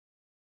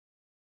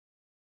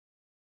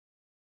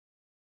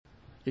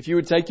If you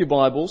would take your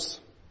Bibles,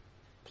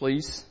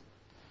 please,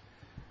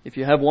 if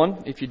you have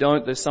one. If you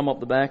don't, there's some up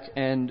the back.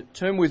 And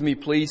turn with me,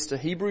 please, to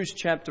Hebrews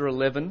chapter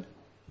 11.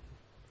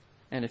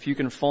 And if you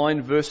can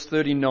find verse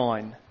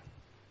 39.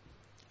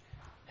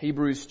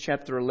 Hebrews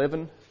chapter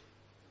 11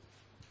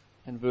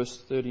 and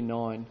verse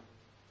 39.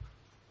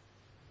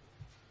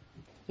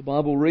 The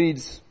Bible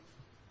reads,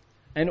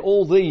 "And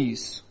all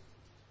these,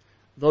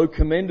 though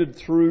commended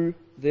through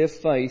their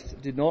faith,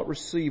 did not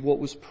receive what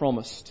was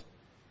promised,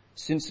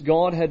 since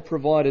God had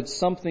provided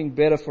something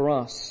better for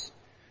us,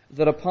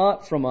 that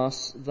apart from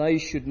us they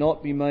should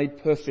not be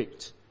made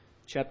perfect."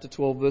 Chapter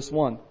 12 verse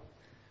 1.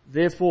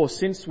 "Therefore,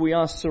 since we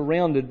are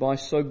surrounded by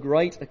so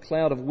great a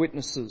cloud of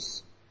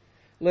witnesses,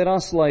 let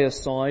us lay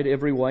aside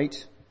every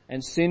weight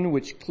and sin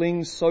which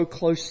clings so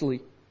closely,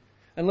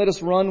 and let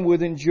us run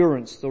with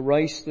endurance the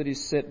race that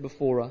is set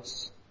before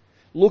us,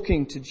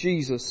 looking to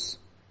Jesus,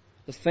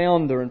 the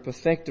founder and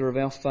perfecter of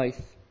our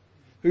faith,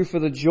 who for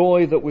the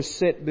joy that was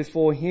set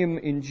before him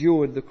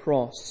endured the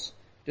cross,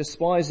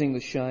 despising the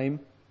shame,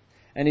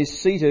 and is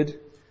seated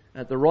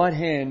at the right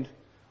hand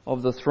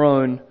of the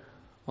throne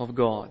of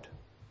God."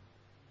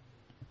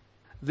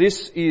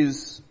 This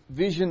is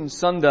Vision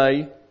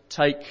Sunday,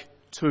 take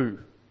 2.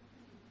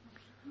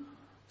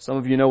 Some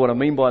of you know what I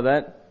mean by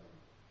that.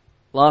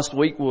 Last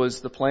week was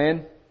the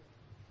plan,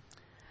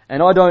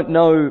 and I don't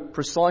know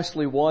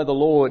precisely why the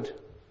Lord,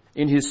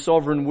 in His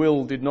sovereign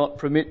will, did not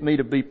permit me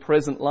to be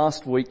present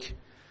last week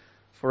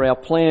for our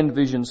planned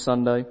Vision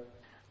Sunday,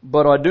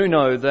 but I do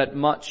know that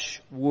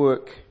much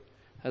work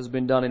has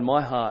been done in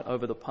my heart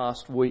over the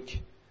past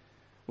week,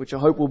 which I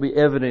hope will be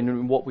evident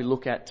in what we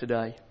look at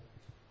today.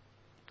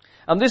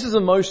 This is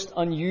a most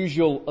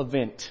unusual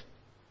event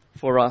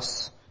for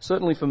us,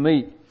 certainly for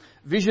me.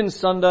 Vision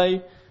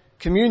Sunday,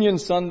 Communion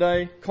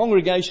Sunday,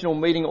 congregational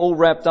meeting all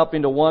wrapped up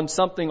into one,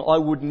 something I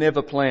would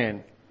never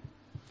plan.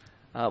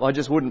 I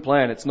just wouldn't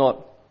plan. It's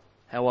not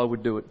how I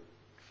would do it.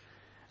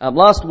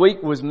 Last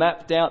week was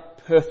mapped out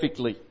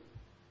perfectly.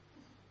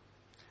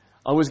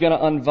 I was going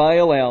to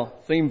unveil our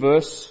theme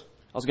verse.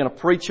 I was going to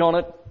preach on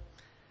it.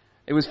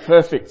 It was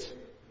perfect.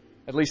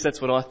 At least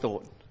that's what I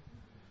thought.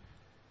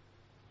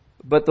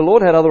 But the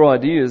Lord had other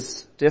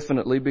ideas,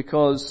 definitely,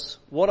 because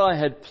what I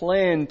had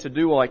planned to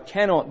do I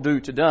cannot do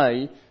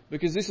today,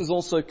 because this is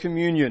also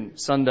Communion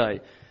Sunday.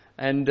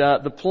 And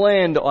the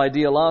planned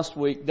idea last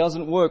week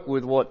doesn't work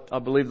with what I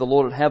believe the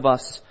Lord would have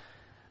us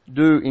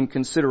do in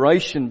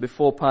consideration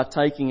before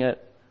partaking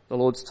at the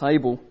Lord's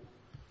table.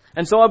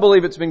 And so I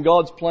believe it's been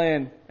God's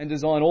plan and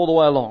design all the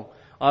way along.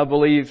 I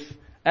believe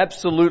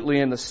absolutely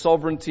in the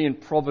sovereignty and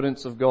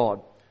providence of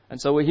God.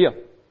 And so we're here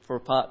for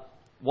part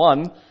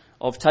 1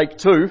 of take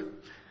 2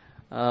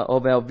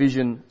 of our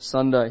Vision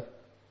Sunday.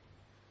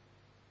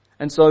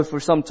 And so for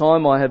some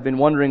time I have been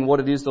wondering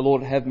what it is the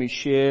Lord would have me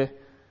share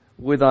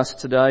with us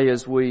today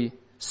as we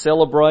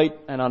celebrate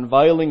an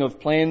unveiling of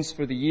plans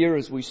for the year,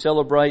 as we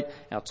celebrate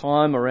our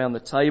time around the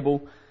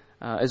table,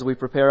 as we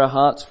prepare our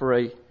hearts for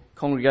a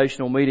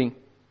congregational meeting.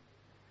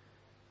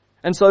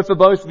 And so for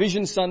both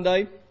Vision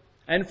Sunday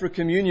and for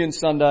Communion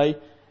Sunday,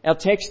 our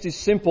text is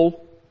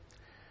simple,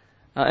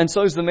 and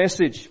so is the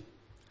message.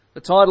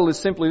 The title is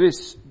simply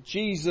this: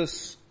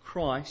 Jesus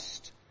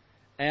Christ,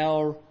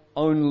 our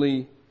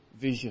only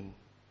vision.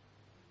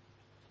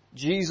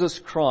 Jesus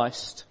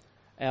Christ,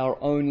 our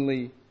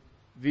only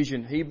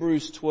vision.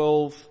 Hebrews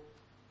 12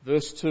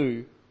 verse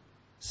 2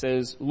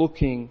 says,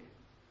 looking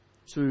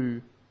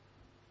to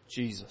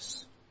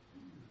Jesus.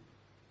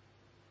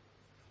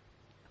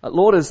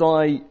 Lord, as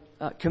I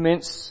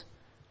commence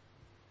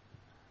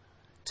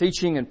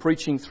teaching and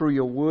preaching through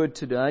your word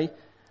today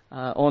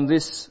on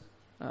this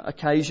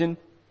occasion,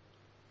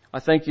 I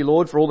thank you,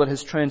 Lord, for all that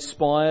has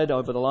transpired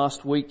over the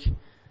last week,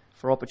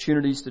 for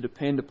opportunities to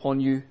depend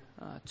upon you,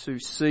 to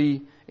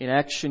see in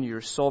action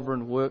your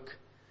sovereign work.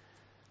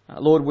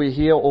 Lord, we're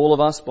here, all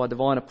of us, by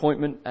divine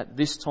appointment at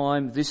this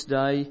time, this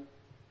day.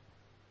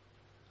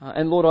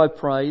 And Lord, I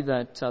pray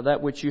that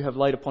that which you have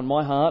laid upon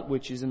my heart,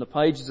 which is in the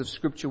pages of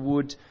Scripture,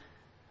 would,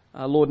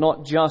 Lord,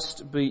 not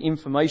just be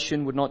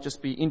information, would not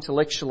just be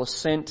intellectual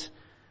assent,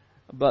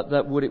 but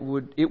that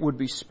it would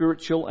be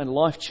spiritual and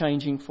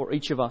life-changing for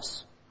each of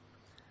us.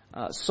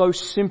 So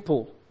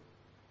simple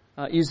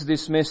is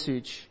this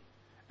message,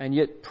 and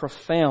yet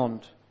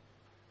profound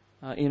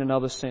in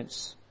another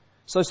sense.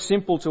 So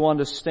simple to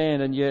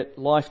understand, and yet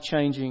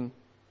life-changing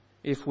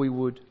if we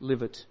would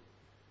live it.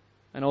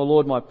 And oh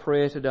Lord, my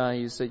prayer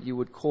today is that you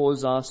would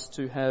cause us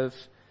to have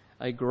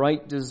a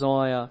great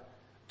desire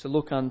to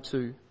look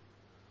unto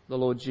the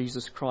Lord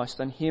Jesus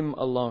Christ and Him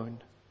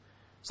alone.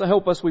 So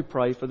help us, we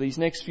pray, for these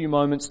next few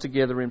moments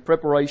together in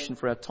preparation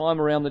for our time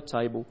around the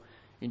table.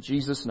 In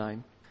Jesus'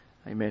 name,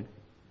 amen.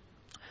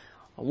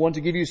 I want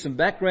to give you some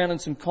background and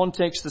some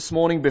context this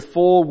morning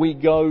before we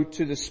go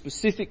to the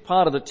specific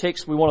part of the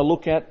text we want to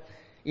look at.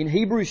 In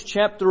Hebrews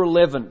chapter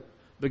 11,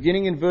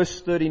 beginning in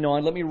verse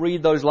 39, let me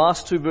read those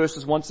last 2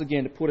 verses once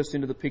again to put us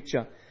into the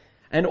picture.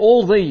 "And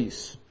all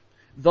these,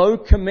 though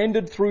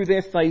commended through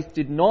their faith,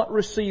 did not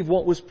receive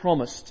what was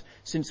promised,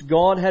 since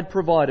God had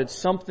provided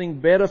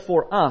something better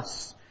for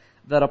us,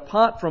 that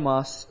apart from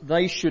us,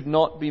 they should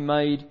not be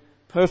made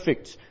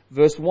perfect.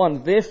 Verse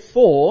 1,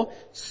 therefore,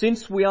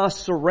 since we are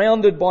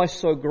surrounded by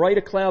so great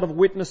a cloud of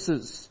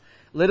witnesses,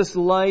 let us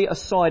lay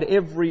aside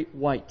every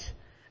weight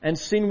and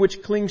sin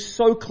which clings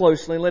so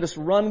closely, and let us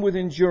run with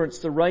endurance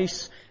the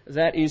race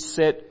that is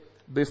set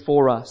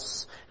before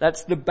us.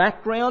 That's the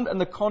background and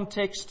the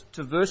context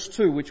to verse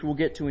 2, which we'll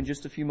get to in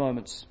just a few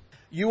moments.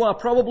 You are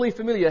probably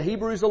familiar.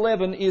 Hebrews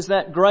 11 is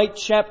that great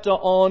chapter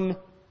on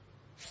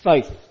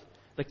faith.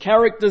 The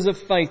characters of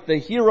faith, the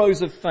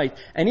heroes of faith.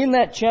 And in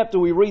that chapter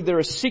we read there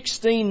are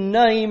 16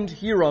 named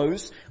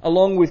heroes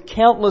along with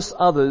countless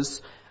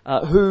others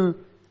who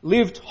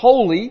lived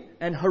holy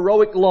and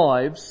heroic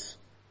lives,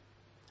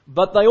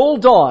 but they all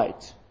died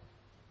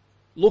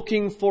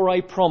looking for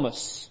a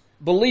promise,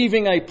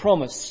 believing a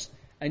promise,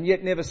 and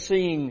yet never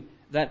seeing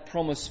that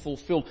promise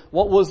fulfilled.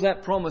 What was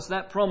that promise?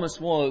 That promise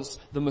was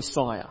the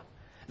Messiah.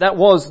 That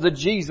was the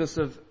Jesus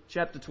of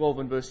chapter 12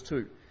 and verse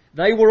 2.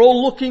 They were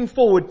all looking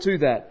forward to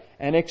that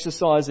and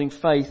exercising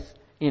faith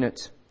in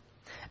it.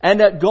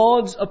 And at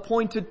God's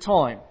appointed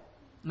time,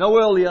 no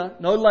earlier,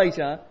 no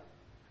later,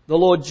 the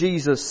Lord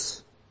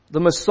Jesus, the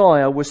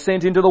Messiah, was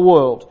sent into the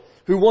world,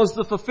 who was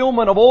the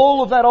fulfillment of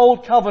all of that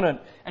old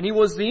covenant, and He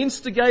was the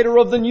instigator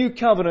of the new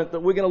covenant that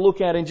we're going to look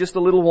at in just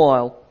a little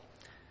while.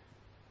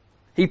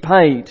 He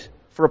paid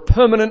for a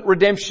permanent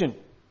redemption.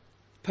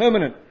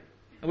 Permanent.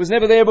 It was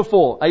never there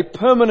before. A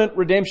permanent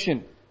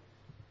redemption.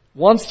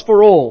 Once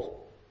for all.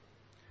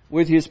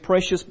 With His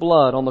precious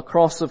blood on the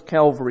cross of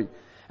Calvary.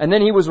 And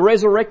then He was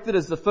resurrected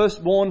as the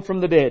firstborn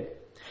from the dead.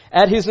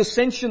 At His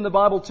ascension, the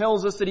Bible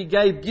tells us that He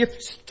gave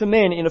gifts to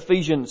men in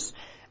Ephesians,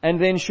 and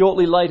then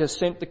shortly later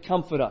sent the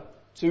Comforter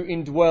to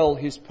indwell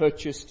His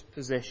purchased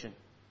possession.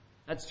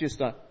 That's just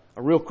a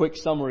real quick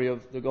summary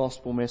of the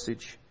gospel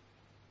message.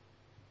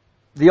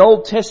 The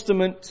Old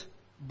Testament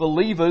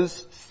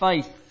believers'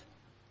 faith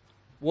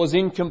was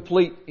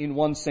incomplete in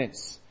one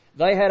sense.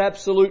 They had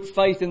absolute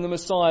faith in the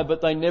Messiah,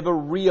 but they never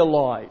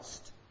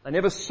realized. They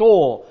never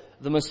saw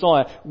the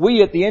Messiah.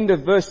 We, at the end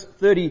of verse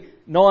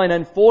 39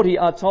 and 40,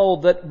 are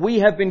told that we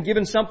have been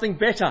given something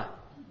better.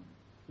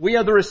 We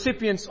are the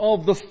recipients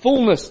of the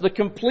fullness, the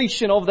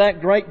completion of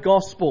that great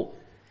gospel.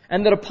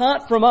 And that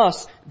apart from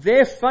us,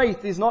 their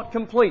faith is not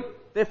complete.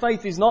 Their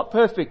faith is not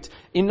perfect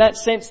in that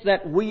sense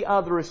that we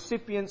are the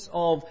recipients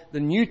of the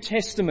New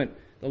Testament,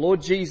 the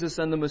Lord Jesus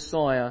and the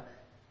Messiah,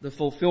 the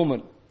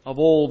fulfillment of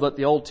all that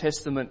the Old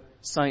Testament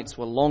saints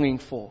were longing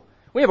for.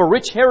 We have a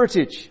rich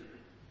heritage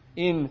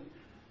in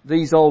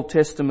these Old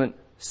Testament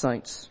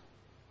saints.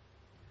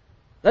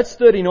 That's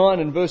 39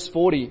 and verse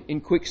 40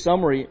 in quick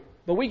summary.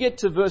 But we get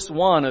to verse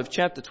 1 of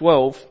chapter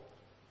 12,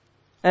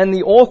 and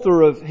the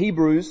author of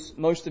Hebrews,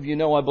 most of you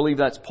know I believe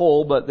that's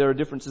Paul, but there are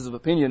differences of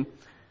opinion.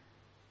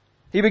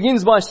 He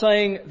begins by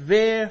saying,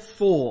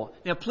 therefore.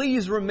 Now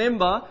please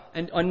remember,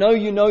 and I know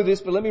you know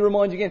this, but let me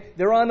remind you again,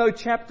 there are no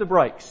chapter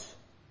breaks.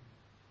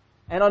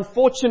 And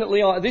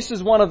unfortunately, this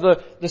is one of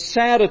the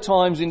sadder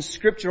times in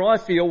Scripture, I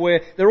feel,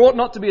 where there ought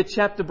not to be a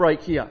chapter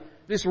break here.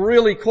 This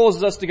really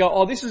causes us to go,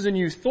 oh, this is a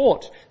new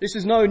thought. This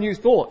is no new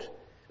thought.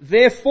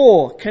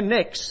 Therefore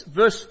connects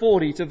verse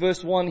 40 to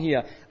verse 1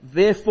 here.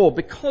 Therefore,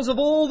 because of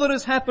all that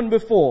has happened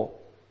before.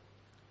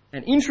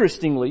 And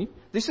interestingly,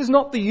 this is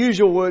not the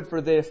usual word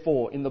for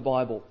therefore in the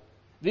Bible.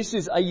 This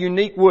is a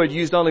unique word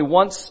used only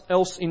once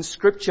else in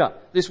Scripture,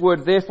 this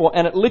word therefore,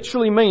 and it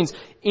literally means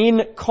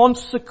in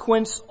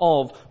consequence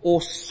of,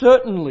 or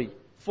certainly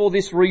for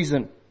this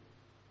reason.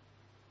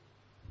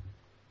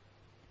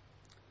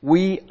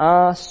 We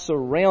are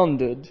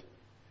surrounded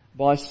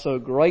by so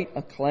great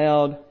a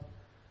cloud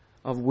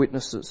of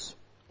witnesses.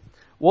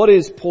 What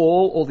is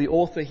Paul or the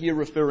author here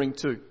referring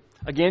to?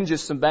 Again,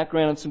 just some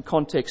background and some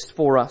context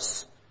for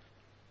us.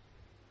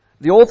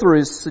 The author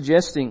is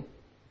suggesting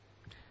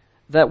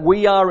that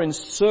we are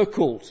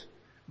encircled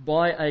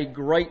by a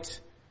great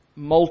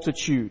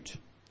multitude.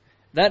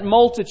 That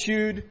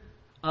multitude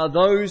are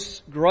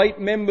those great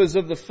members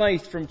of the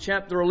faith from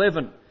chapter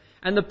 11.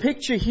 And the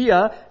picture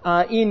here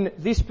in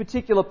this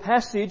particular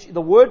passage,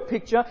 the word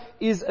picture,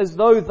 is as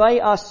though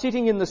they are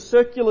sitting in the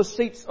circular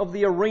seats of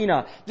the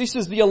arena. This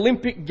is the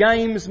Olympic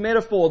Games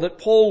metaphor that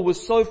Paul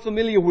was so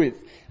familiar with.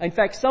 In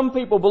fact, some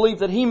people believe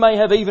that he may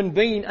have even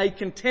been a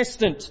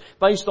contestant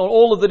based on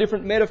all of the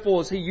different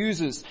metaphors he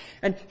uses.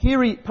 And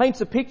here he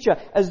paints a picture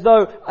as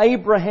though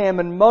Abraham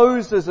and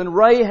Moses and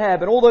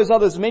Rahab and all those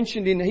others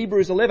mentioned in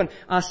Hebrews 11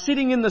 are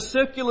sitting in the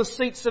circular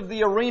seats of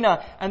the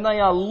arena, and they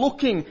are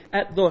looking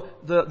at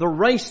the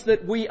race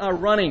that we are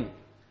running.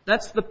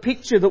 That's the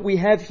picture that we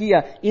have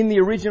here in the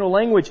original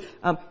language.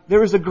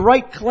 There is a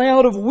great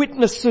cloud of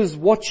witnesses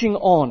watching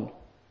on.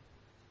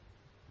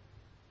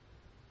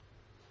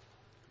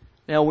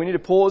 Now we need to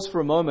pause for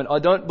a moment. I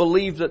don't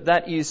believe that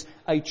that is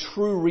a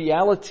true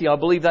reality. I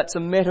believe that's a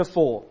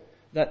metaphor.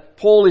 That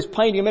Paul is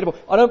painting a metaphor.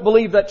 I don't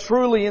believe that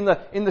truly in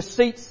the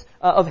seats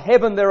of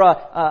heaven there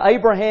are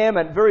Abraham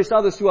and various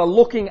others who are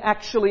looking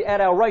actually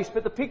at our race.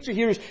 But the picture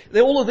here is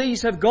that all of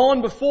these have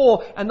gone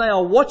before and they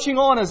are watching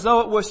on as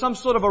though it were some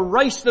sort of a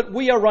race that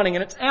we are running,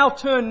 and it's our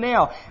turn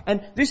now.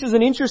 And this is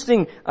an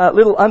interesting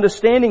little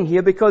understanding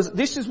here, because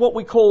this is what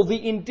we call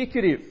the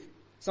indicative.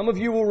 Some of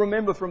you will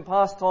remember from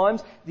past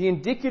times, the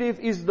indicative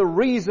is the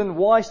reason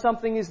why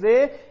something is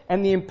there,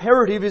 and the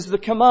imperative is the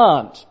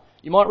command.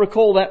 You might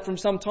recall that from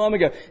some time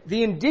ago.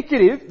 The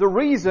indicative, the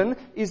reason,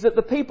 is that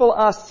the people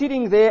are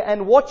sitting there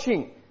and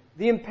watching.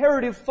 The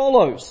imperative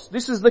follows.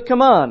 This is the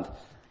command.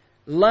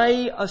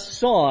 Lay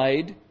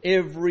aside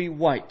every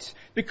weight.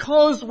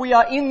 Because we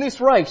are in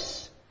this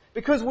race,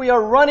 because we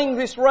are running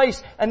this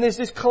race, and there's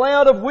this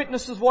cloud of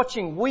witnesses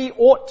watching, we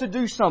ought to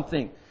do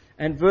something.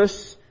 And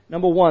verse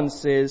number 1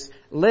 says,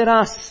 let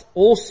us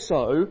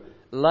also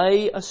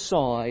lay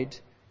aside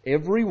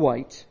every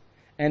weight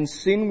and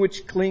sin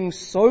which clings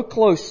so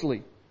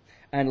closely,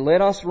 and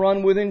let us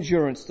run with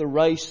endurance the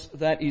race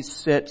that is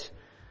set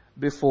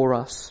before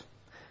us.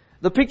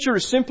 The picture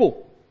is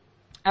simple.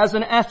 As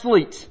an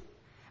athlete,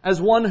 as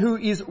one who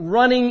is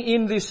running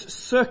in this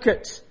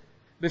circuit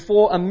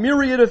before a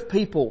myriad of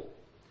people,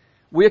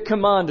 we are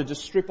commanded to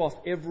strip off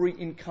every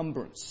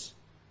encumbrance,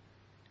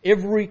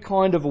 every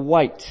kind of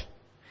weight,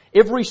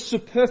 every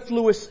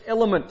superfluous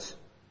element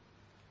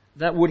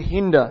that would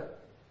hinder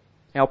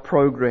our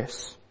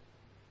progress.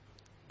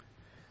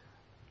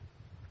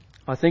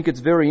 I think it's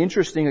very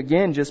interesting,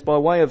 again, just by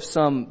way of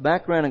some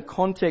background and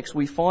context,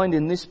 we find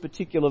in this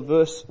particular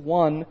verse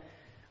 1,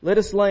 let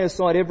us lay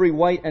aside every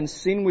weight and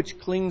sin which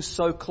clings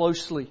so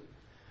closely.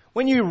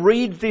 When you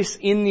read this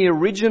in the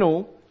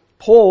original,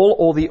 Paul,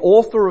 or the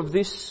author of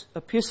this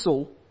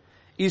epistle,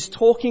 is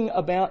talking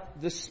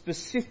about the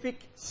specific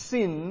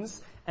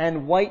sins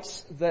and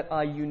weights that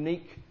are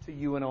unique to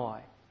you and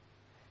I.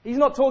 He's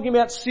not talking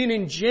about sin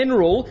in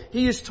general.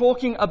 He is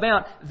talking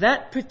about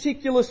that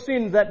particular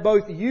sin that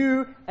both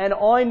you and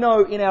I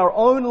know in our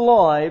own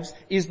lives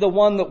is the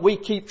one that we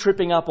keep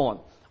tripping up on.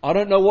 I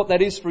don't know what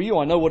that is for you.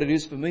 I know what it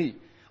is for me.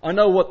 I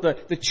know what the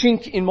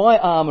chink in my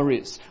armour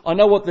is. I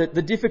know what the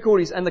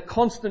difficulties and the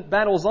constant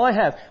battles I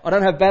have. I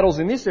don't have battles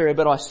in this area,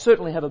 but I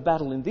certainly have a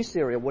battle in this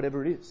area,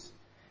 whatever it is.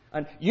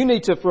 And you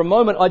need to, for a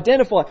moment,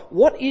 identify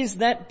what is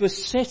that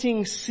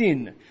besetting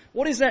sin?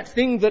 What is that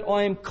thing that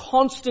I am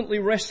constantly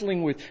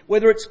wrestling with?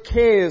 Whether it's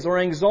cares or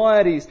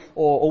anxieties,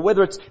 or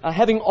whether it's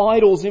having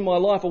idols in my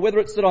life, or whether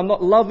it's that I'm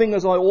not loving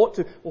as I ought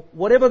to, or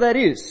whatever that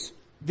is,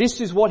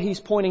 this is what he's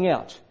pointing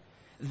out.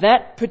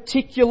 That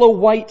particular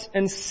weight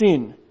and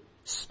sin,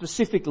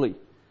 specifically,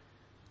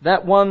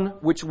 that one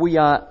which we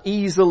are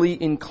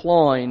easily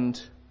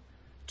inclined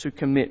to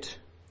commit.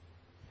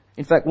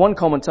 In fact, one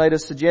commentator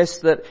suggests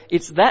that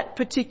it's that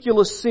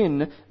particular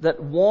sin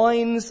that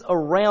winds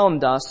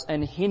around us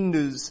and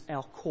hinders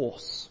our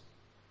course.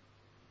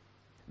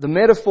 The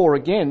metaphor,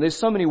 again, there's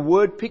so many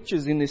word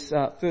pictures in this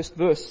first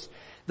verse.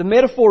 The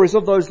metaphor is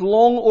of those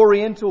long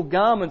oriental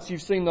garments.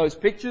 You've seen those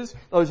pictures,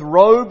 those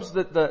robes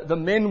that the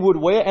men would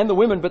wear, and the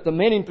women, but the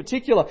men in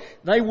particular.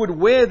 They would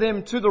wear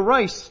them to the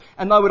race,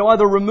 and they would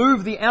either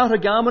remove the outer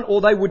garment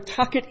or they would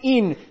tuck it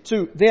in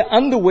to their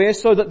underwear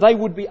so that they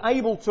would be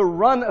able to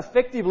run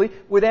effectively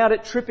without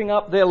it tripping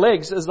up their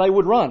legs as they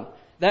would run.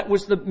 That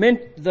was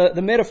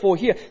the metaphor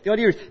here. The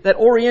idea is that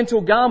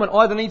oriental garment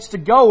either needs to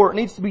go or it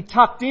needs to be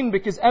tucked in,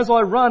 because as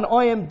I run,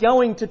 I am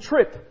going to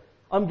trip.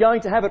 I'm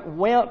going to have it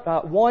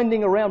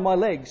winding around my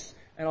legs,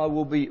 and I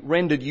will be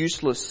rendered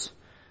useless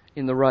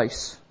in the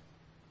race.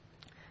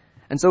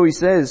 And so he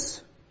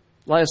says,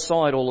 lay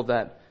aside all of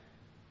that.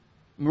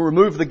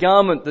 Remove the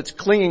garment that's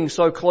clinging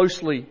so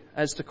closely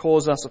as to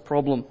cause us a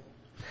problem.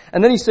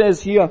 And then he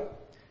says here,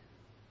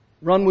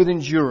 run with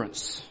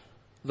endurance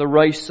the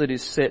race that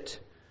is set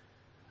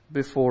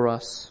before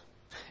us.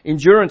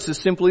 Endurance is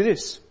simply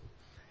this.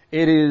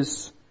 It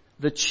is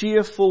the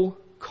cheerful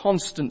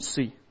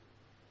constancy,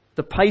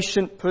 the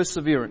patient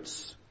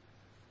perseverance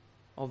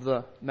of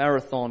the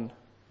marathon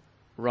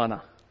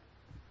runner.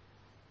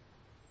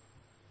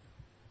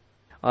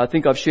 I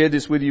think I've shared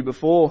this with you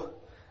before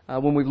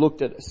when we've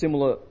looked at a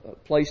similar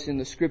place in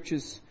the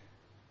scriptures.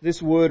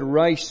 This word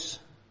race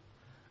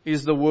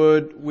is the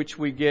word which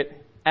we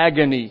get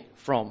agony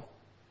from.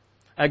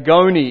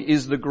 Agony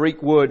is the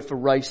Greek word for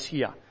race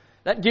here.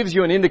 That gives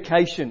you an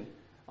indication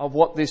of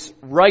what this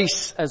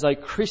race as a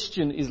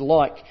Christian is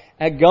like.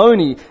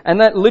 Agony.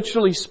 And that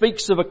literally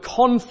speaks of a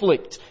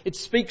conflict. It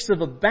speaks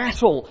of a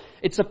battle.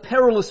 It's a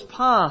perilous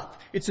path.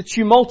 It's a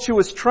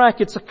tumultuous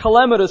track. It's a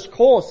calamitous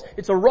course.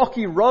 It's a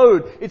rocky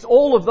road. It's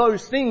all of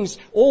those things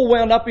all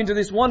wound up into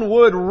this one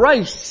word,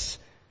 race.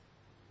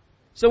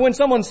 So when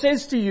someone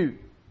says to you,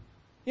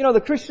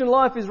 the Christian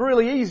life is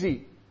really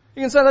easy,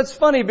 you can say that's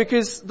funny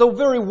because the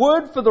very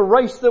word for the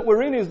race that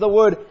we're in is the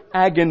word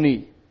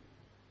agony.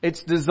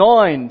 It's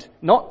designed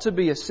not to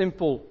be a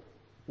simple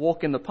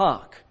walk in the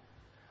park,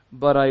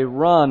 but a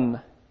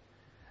run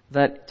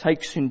that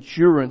takes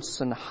endurance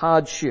and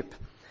hardship.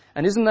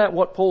 And isn't that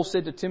what Paul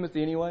said to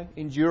Timothy anyway?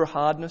 Endure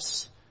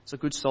hardness. It's a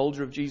good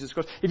soldier of Jesus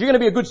Christ. If you're going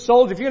to be a good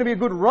soldier, if you're going to be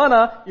a good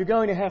runner, you're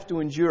going to have to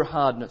endure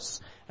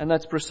hardness. And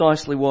that's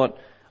precisely what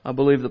I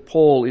believe that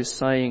Paul is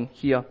saying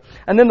here.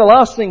 And then the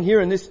last thing here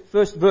in this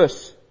first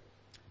verse,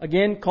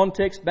 again,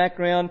 context,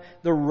 background,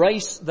 the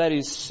race that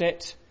is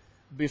set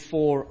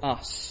before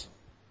us.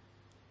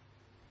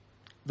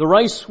 The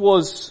race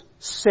was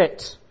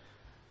set,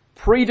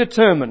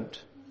 predetermined,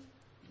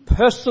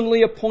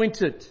 personally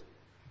appointed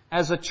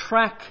as a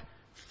track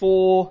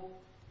for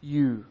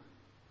you.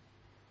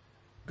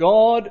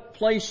 God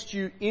placed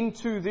you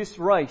into this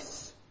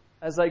race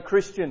as a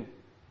Christian,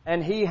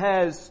 and He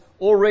has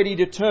already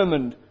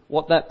determined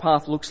what that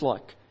path looks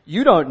like.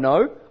 You don't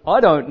know, I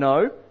don't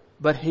know,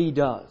 but He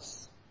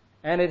does.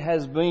 And it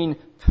has been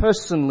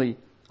personally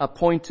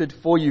appointed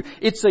for you.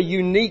 It's a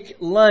unique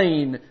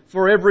lane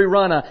for every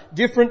runner,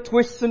 different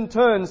twists and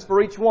turns for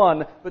each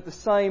one, but the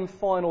same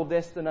final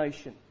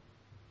destination.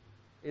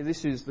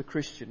 This is the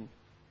Christian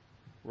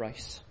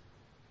race.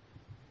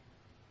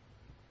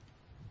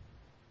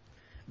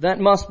 That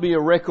must be a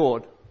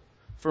record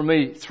for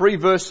me. 3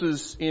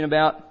 verses in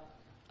about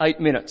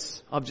 8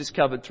 minutes. I've just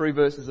covered 3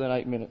 verses in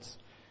 8 minutes.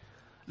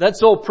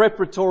 That's all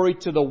preparatory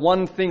to the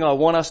one thing I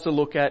want us to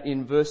look at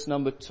in verse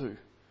number 2.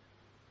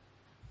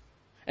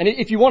 And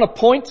if you want a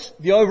point,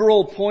 the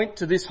overall point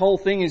to this whole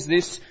thing is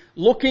this: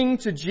 looking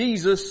to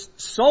Jesus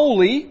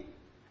solely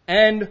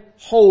and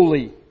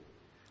wholly.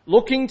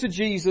 Looking to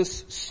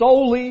Jesus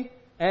solely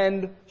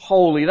and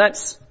wholly.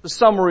 That's the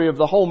summary of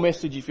the whole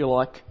message, if you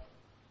like.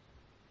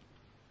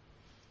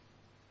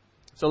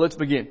 So let's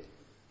begin.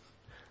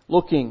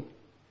 Looking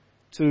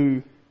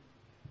to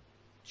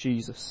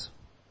Jesus.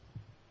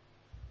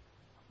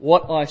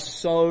 What I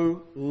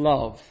so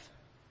love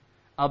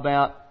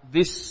about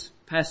this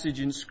passage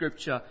in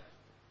Scripture,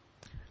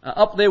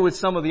 up there with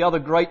some of the other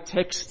great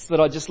texts that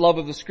I just love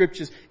of the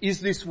Scriptures, is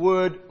this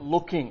word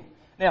looking.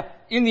 Now,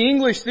 in the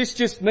English, this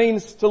just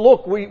means to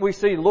look. We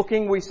see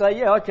looking, we say,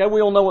 yeah, okay, we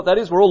all know what that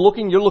is. We're all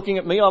looking. You're looking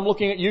at me, I'm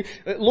looking at you.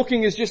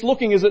 Looking is just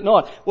looking, is it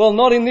not? Well,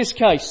 not in this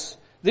case.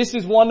 This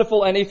is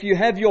wonderful, and if you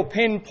have your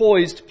pen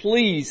poised,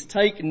 please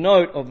take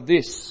note of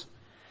this.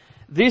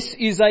 This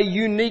is a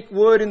unique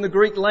word in the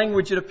Greek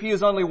language. It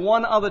appears only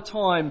one other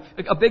time.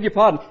 I beg your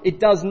pardon. It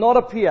does not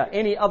appear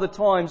any other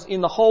times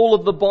in the whole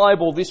of the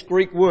Bible, this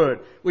Greek word,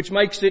 which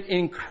makes it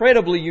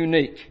incredibly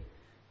unique.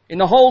 In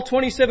the whole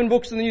 27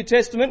 books in the New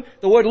Testament,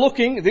 the word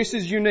looking, this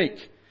is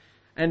unique.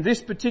 And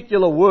this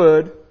particular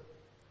word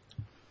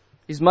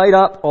is made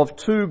up of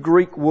 2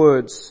 Greek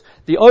words.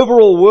 The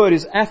overall word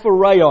is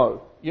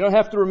aphoreio. You don't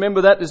have to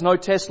remember that. There's no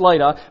test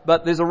later,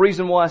 but there's a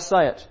reason why I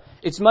say it.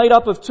 It's made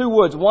up of 2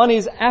 words. One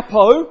is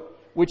apo,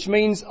 which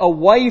means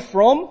away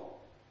from,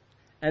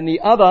 and the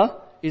other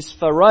is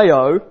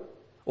phoreo,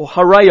 or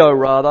horeo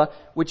rather,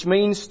 which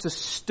means to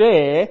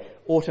stare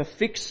or to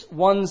fix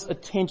one's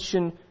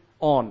attention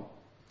on.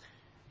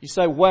 You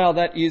say, wow,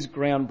 that is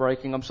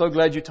groundbreaking. I'm so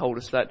glad you told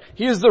us that.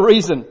 Here's the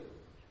reason.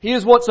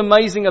 Here's what's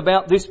amazing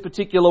about this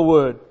particular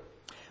word.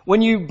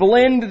 When you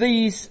blend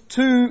these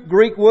 2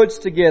 Greek words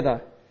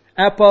together,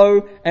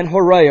 apo and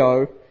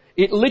horeo,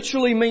 it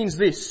literally means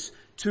this: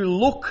 to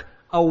look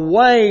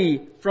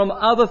away from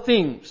other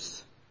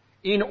things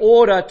in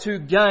order to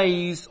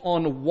gaze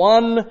on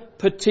one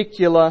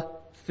particular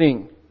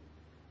thing.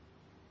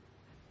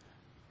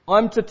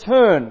 I'm to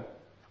turn.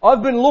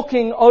 I've been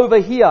looking over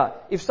here.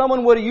 If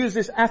someone were to use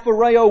this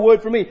aphoreo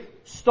word for me,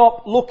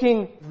 stop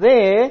looking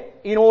there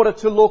in order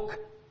to look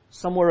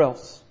somewhere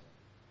else.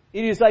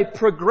 It is a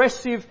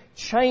progressive,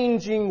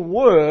 changing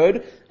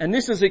word, and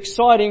this is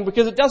exciting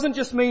because it doesn't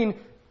just mean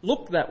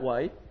look that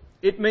way.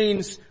 It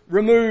means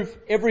remove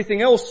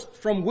everything else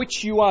from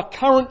which you are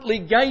currently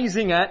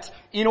gazing at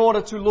in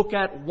order to look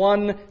at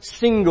one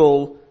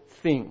single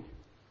thing.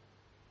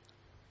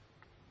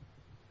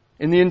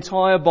 In the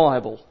entire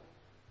Bible,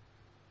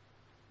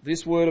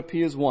 this word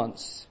appears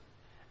once,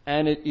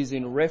 and it is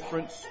in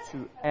reference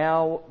to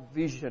our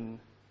vision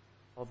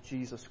of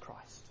Jesus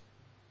Christ.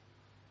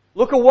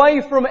 Look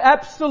away from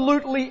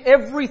absolutely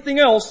everything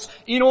else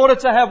in order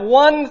to have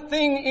one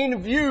thing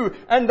in view,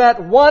 and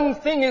that one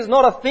thing is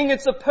not a thing,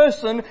 it's a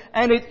person,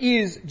 and it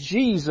is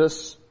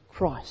Jesus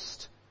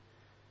Christ.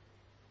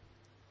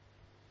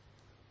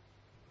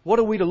 What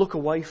are we to look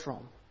away from?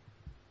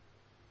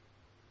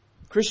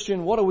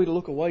 Christian, what are we to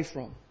look away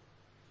from?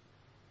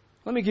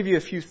 Let me give you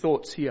a few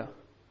thoughts here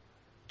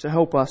to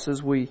help us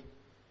as we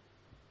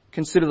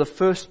consider the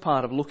first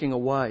part of looking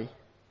away.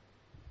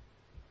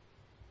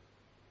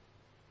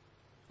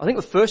 I think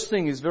the first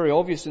thing is very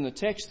obvious in the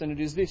text, and it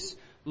is this: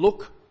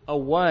 look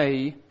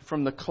away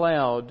from the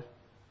cloud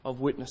of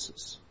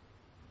witnesses.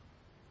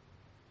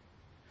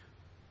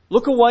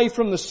 Look away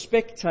from the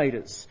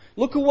spectators.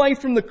 Look away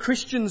from the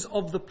Christians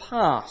of the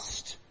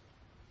past.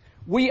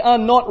 We are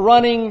not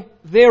running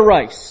their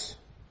race.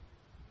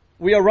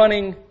 We are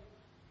running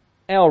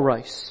our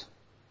race.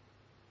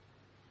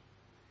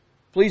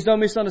 Please don't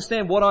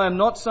misunderstand. What I am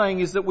not saying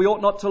is that we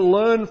ought not to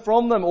learn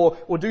from them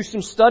or do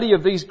some study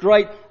of these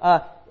great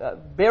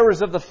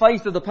bearers of the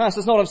faith of the past.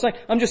 That's not what I'm saying.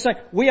 I'm just saying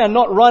we are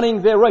not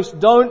running their race.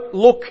 Don't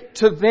look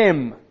to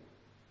them.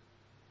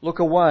 Look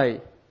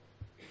away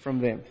from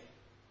them.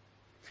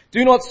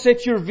 Do not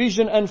set your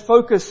vision and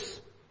focus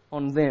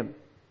on them.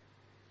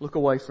 Look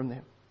away from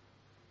them.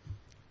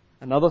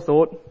 Another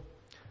thought.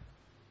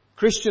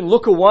 Christian,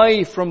 look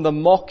away from the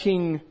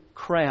mocking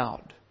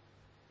crowd.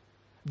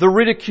 The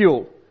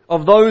ridicule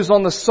of those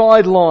on the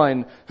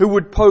sideline who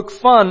would poke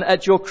fun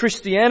at your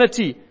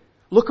Christianity.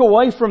 Look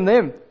away from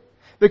them.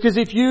 Because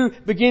if you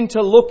begin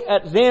to look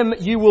at them,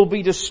 you will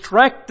be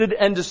distracted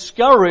and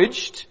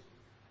discouraged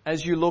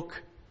as you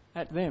look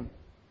at them.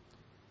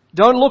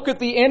 Don't look at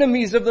the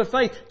enemies of the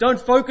faith. Don't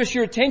focus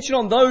your attention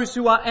on those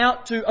who are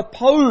out to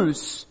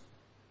oppose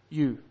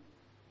you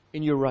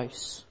in your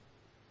race.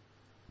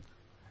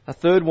 A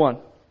third one.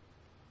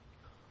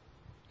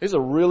 This is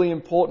a really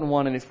important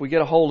one, and if we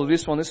get a hold of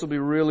this one, this will be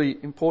really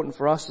important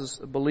for us as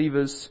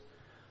believers.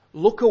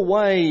 Look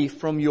away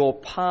from your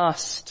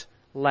past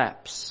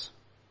lapse.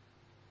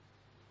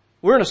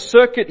 We're in a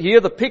circuit here.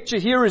 The picture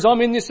here is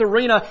I'm in this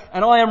arena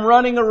and I am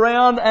running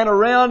around and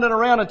around and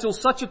around until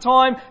such a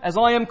time as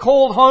I am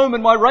called home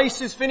and my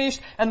race is finished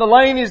and the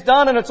lane is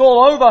done and it's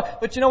all over.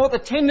 But you know what the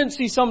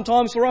tendency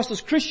sometimes for us as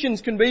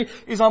Christians can be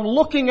is I'm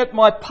looking at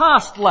my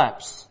past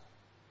lapse.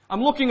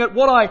 I'm looking at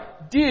what I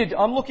did.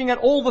 I'm looking at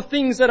all the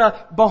things that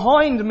are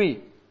behind me.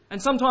 And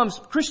sometimes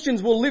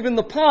Christians will live in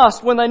the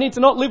past when they need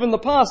to not live in the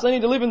past. They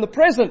need to live in the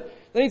present.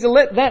 They need to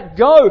let that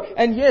go.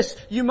 And yes,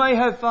 you may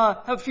have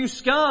a few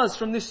scars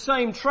from this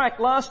same track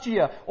last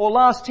year or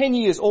last 10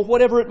 years or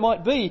whatever it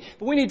might be.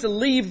 But we need to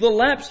leave the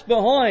lapse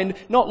behind,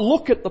 not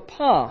look at the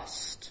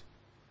past.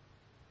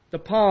 The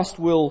past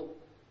will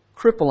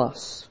cripple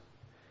us.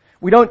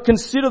 We don't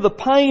consider the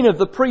pain of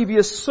the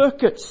previous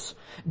circuits.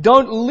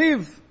 Don't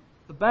live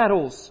the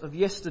battles of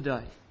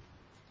yesterday.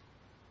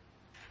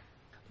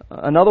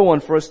 Another one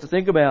for us to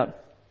think about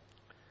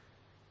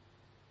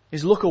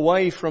is look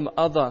away from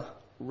other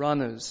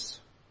runners.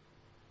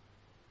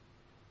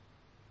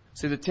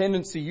 See, the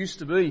tendency used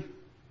to be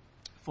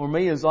for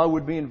me as I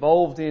would be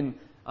involved in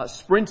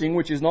sprinting,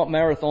 which is not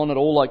marathon at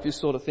all like this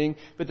sort of thing,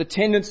 but the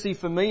tendency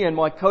for me, and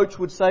my coach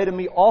would say to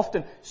me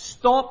often,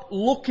 stop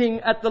looking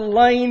at the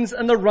lanes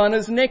and the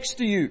runners next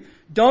to you.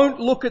 Don't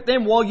look at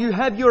them while you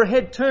have your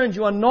head turned.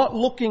 You are not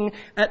looking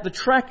at the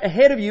track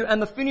ahead of you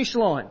and the finish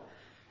line.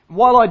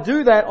 While I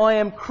do that, I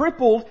am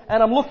crippled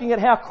and I'm looking at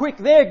how quick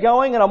they're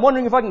going and I'm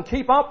wondering if I can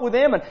keep up with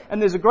them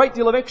and there's a great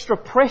deal of extra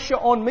pressure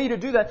on me to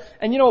do that.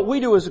 And you know what we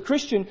do as a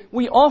Christian?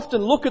 We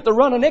often look at the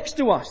runner next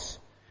to us.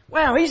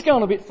 Wow, he's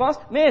going a bit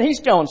fast. Man, he's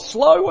going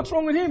slow. What's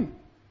wrong with him?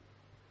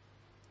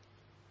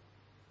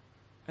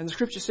 And the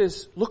scripture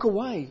says, look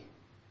away.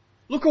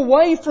 Look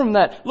away from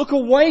that. Look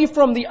away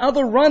from the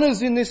other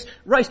runners in this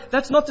race.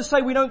 That's not to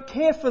say we don't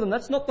care for them.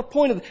 That's not the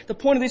point of it. The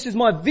point of this is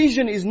my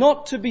vision is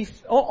not to be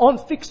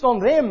fixed on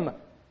them.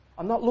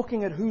 I'm not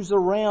looking at who's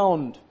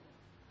around.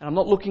 And I'm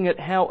not looking at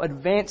how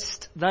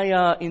advanced they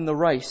are in the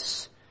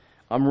race.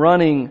 I'm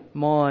running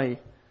my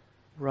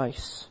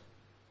race.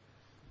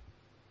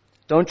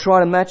 Don't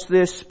try to match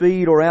their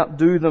speed or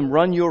outdo them.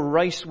 Run your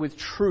race with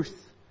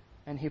truth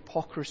and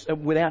hypocrisy,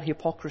 without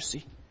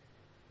hypocrisy.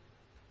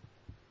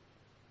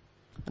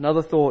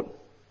 Another thought.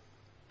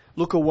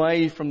 Look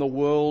away from the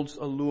world's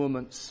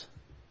allurements.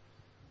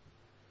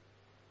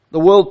 The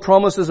world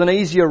promises an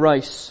easier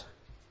race,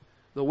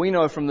 but we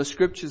know from the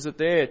scriptures that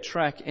their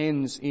track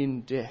ends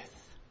in death.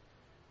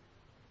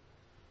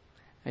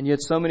 And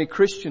yet so many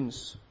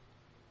Christians,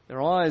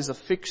 their eyes are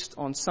fixed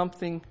on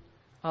something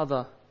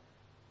other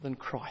than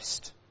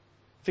Christ.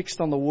 Fixed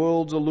on the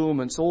world's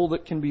allurements, all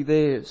that can be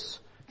theirs,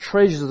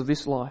 treasures of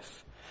this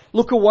life.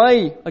 Look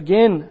away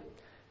again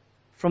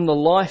from the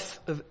life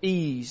of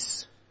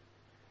ease.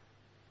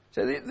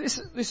 So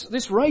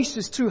this race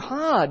is too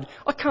hard.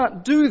 I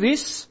can't do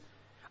this.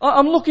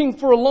 I'm looking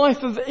for a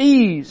life of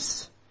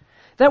ease.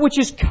 That which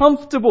is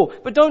comfortable.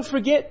 But don't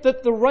forget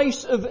that the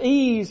race of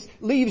ease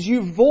leaves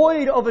you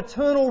void of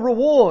eternal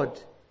reward.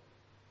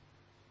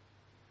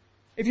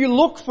 If you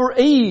look for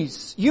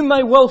ease, you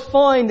may well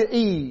find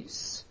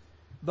ease,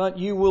 but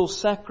you will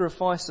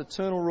sacrifice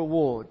eternal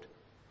reward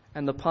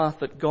and the path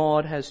that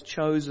God has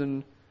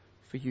chosen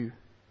for you.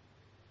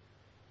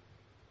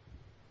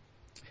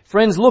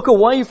 Friends, look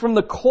away from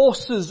the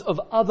courses of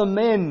other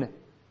men.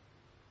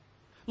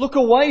 Look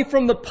away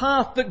from the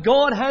path that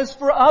God has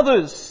for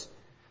others.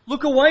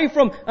 Look away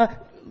from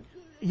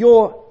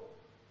your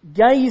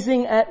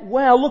gazing at,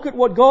 wow, look at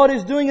what God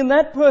is doing in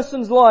that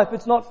person's life.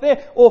 It's not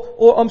fair.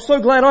 Or I'm so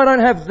glad I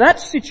don't have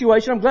that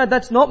situation. I'm glad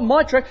that's not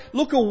my track.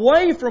 Look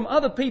away from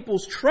other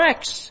people's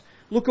tracks.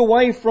 Look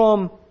away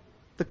from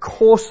the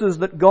courses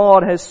that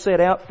God has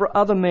set out for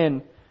other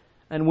men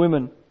and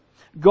women.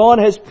 God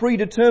has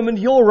predetermined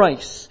your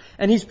race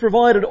and He's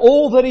provided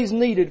all that is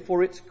needed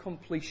for its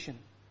completion.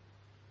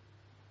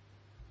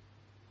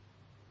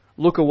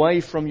 Look away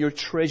from your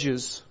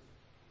treasures.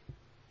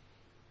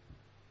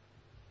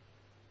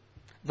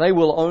 They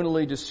will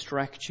only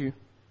distract you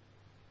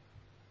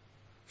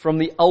from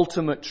the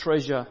ultimate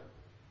treasure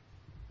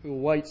who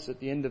awaits at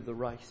the end of the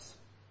race.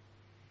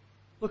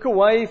 Look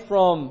away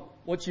from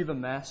what you've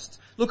amassed.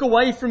 Look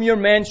away from your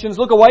mansions.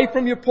 Look away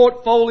from your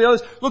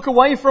portfolios. Look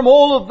away from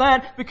all of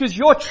that, because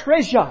your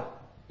treasure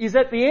is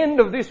at the end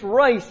of this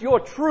race. Your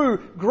true,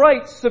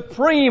 great,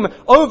 supreme,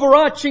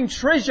 overarching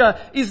treasure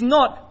is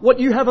not what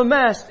you have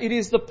amassed. It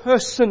is the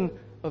person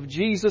of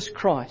Jesus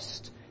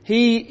Christ.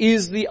 He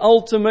is the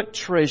ultimate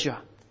treasure.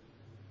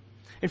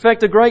 In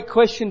fact, a great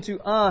question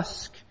to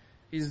ask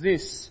is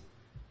this: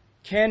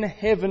 can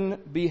heaven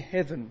be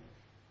heaven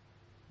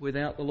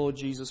without the Lord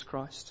Jesus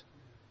Christ?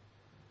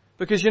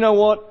 Because you know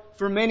what?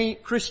 For many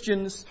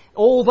Christians,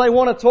 all they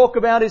want to talk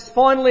about is,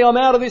 finally I'm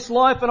out of this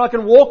life and I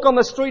can walk on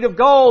the street of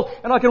gold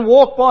and I can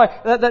walk by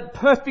that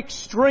perfect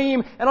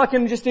stream and I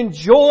can just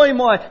enjoy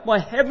my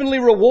heavenly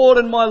reward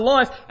in my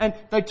life. And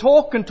they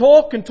talk and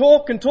talk and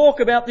talk and talk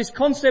about this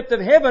concept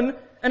of heaven,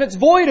 and it's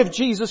void of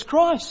Jesus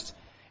Christ.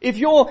 If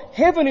your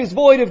heaven is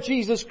void of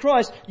Jesus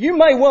Christ, you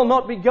may well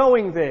not be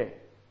going there,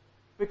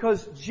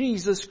 because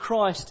Jesus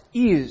Christ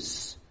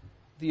is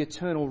the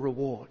eternal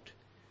reward.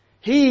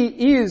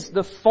 He is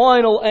the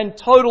final and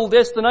total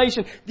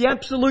destination, the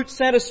absolute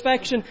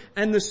satisfaction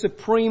and the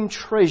supreme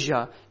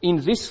treasure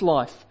in this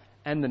life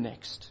and the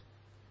next.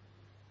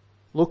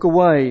 Look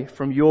away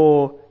from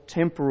your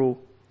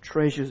temporal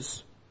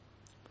treasures.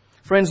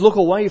 Friends, look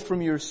away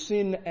from your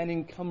sin and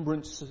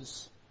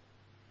encumbrances.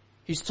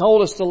 He's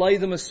told us to lay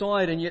them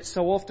aside, and yet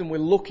so often we're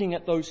looking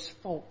at those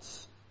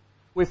faults.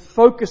 We're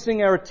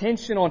focusing our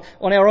attention on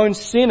our own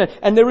sin,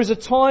 and there is a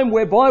time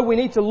whereby we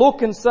need to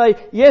look and say,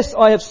 yes,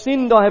 I have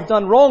sinned, I have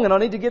done wrong, and I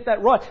need to get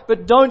that right.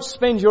 But don't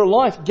spend your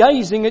life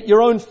gazing at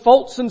your own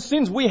faults and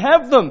sins. We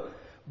have them.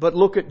 But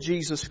look at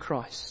Jesus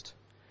Christ.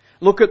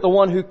 Look at the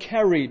one who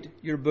carried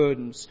your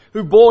burdens,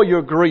 who bore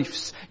your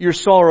griefs, your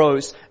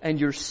sorrows, and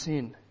your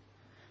sin.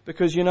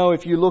 Because you know,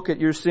 if you look at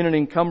your sin and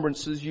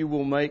encumbrances, you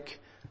will make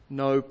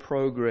no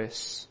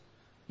progress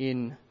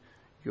in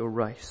your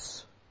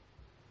race.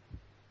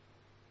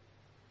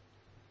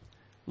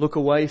 Look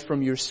away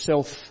from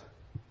yourself.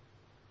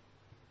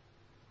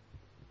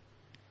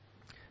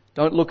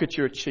 Don't look at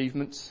your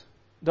achievements.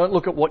 Don't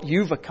look at what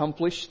you've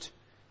accomplished.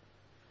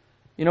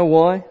 You know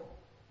why?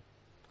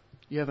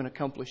 You haven't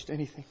accomplished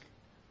anything.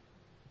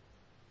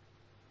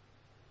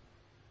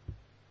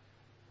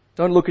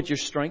 Don't look at your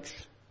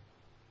strength.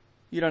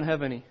 You don't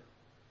have any.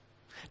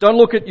 Don't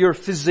look at your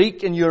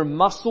physique and your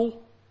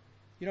muscle.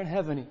 You don't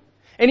have any.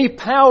 Any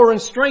power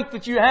and strength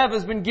that you have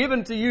has been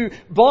given to you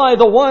by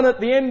the one at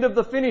the end of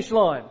the finish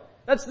line.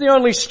 That's the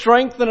only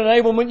strength and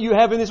enablement you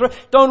have in this race.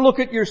 Don't look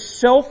at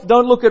yourself.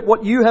 Don't look at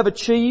what you have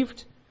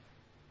achieved.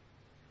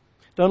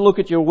 Don't look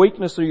at your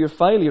weakness or your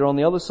failure on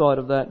the other side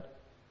of that,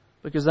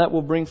 because that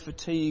will bring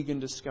fatigue and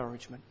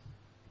discouragement.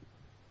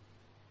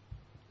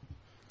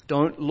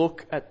 Don't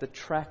look at the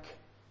track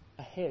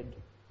ahead.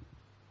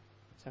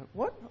 So,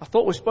 what? I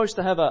thought we're supposed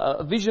to have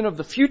a vision of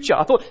the future.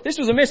 I thought this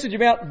was a message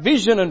about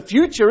vision and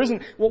future,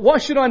 isn't it? Well, why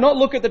should I not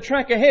look at the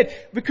track ahead?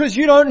 Because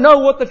you don't know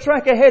what the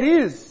track ahead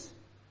is.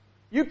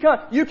 You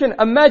can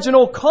imagine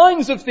all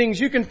kinds of things.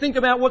 You can think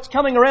about what's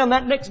coming around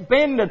that next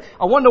bend, and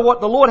I wonder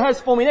what the Lord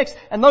has for me next.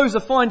 And those are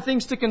fine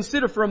things to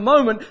consider for a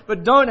moment,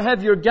 but don't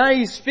have your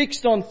gaze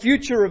fixed on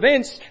future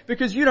events,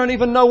 because you don't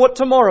even know what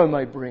tomorrow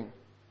may bring.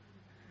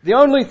 The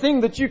only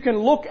thing that you can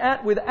look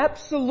at with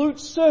absolute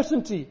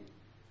certainty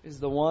is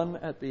the one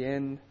at the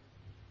end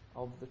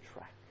of the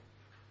track.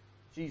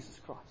 Jesus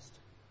Christ.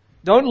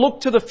 Don't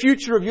look to the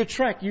future of your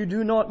track. You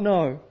do not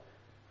know.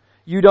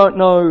 You don't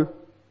know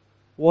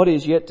what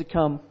is yet to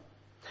come.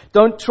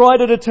 Don't try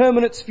to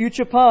determine its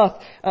future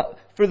path,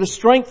 for the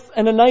strength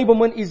and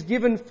enablement is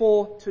given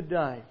for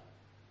today.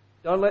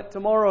 Don't let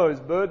tomorrow's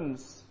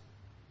burdens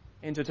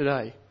enter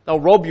today. They'll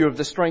rob you of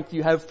the strength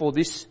you have for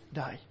this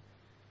day.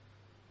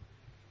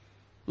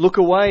 Look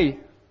away,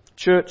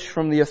 church,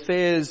 from the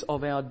affairs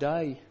of our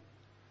day.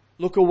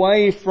 Look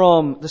away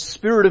from the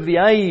spirit of the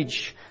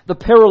age, the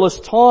perilous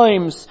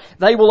times.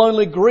 They will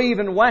only grieve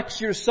and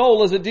wax your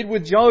soul, as it did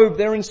with Job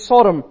there in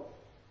Sodom.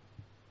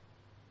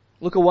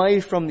 Look away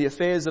from the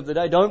affairs of the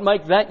day. Don't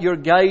make that your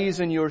gaze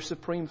and your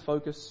supreme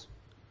focus.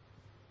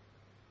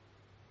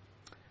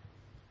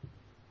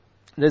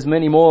 There's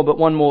many more, but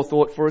one more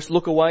thought for us.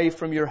 Look away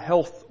from your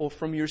health or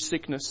from your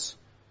sickness,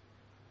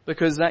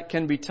 because that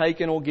can be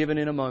taken or given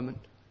in a moment.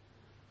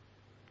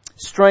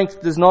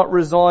 Strength does not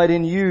reside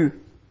in you.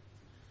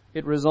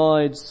 It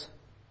resides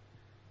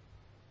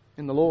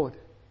in the Lord.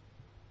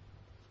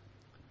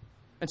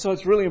 And so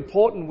it's really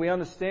important we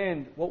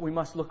understand what we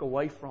must look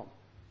away from.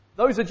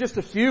 Those are just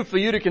a few for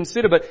you to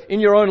consider, but in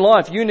your own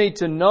life you need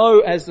to know,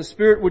 as the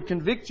Spirit would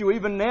convict you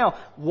even now,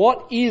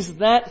 what is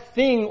that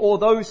thing or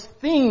those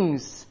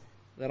things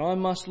that I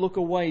must look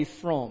away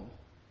from,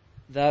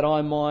 that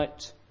I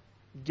might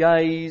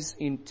gaze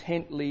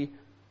intently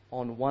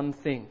on one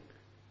thing,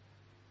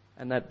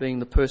 and that being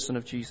the person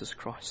of Jesus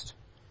Christ.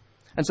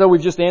 And so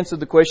we've just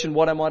answered the question,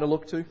 what am I to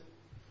look to?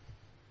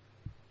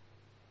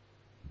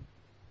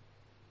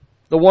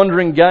 The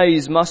wandering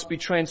gaze must be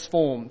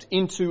transformed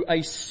into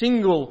a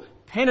single,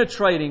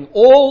 penetrating,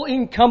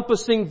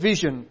 all-encompassing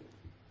vision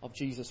of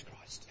Jesus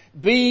Christ.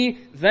 Be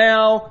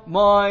thou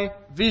my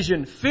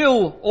vision.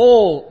 Fill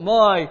all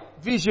my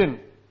vision.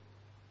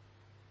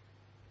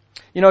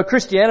 You know,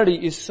 Christianity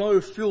is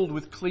so filled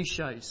with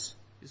cliches,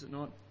 is it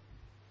not?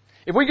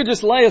 If we could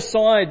just lay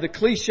aside the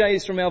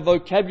cliches from our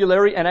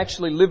vocabulary and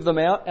actually live them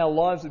out, our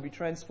lives would be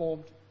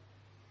transformed.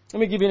 Let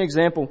me give you an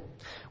example.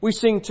 We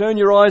sing, "Turn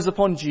your eyes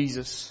upon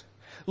Jesus.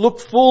 Look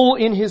full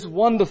in His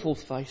wonderful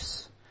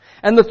face.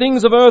 And the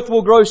things of earth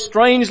will grow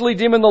strangely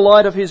dim in the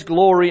light of His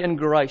glory and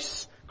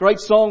grace."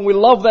 Great song. We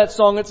love that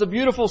song. It's a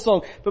beautiful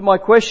song. But my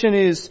question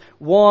is,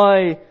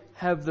 why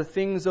have the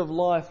things of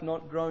life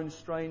not grown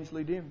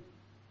strangely dim?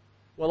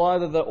 Well,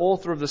 either the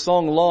author of the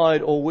song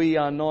lied or we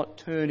are not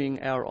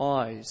turning our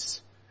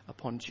eyes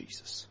upon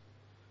Jesus.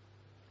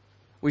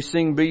 We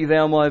sing, "Be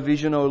thou my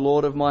vision, O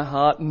Lord of my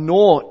heart.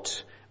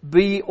 Naught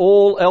be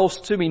all else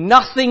to me.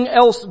 Nothing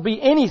else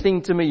be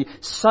anything to me,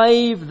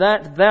 save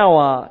that thou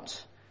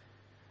art.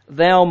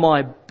 Thou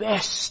my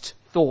best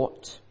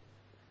thought,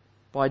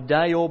 by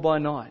day or by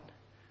night.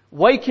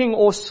 Waking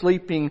or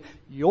sleeping,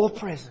 your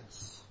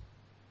presence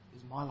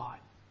is my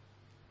light."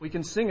 We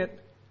can sing it.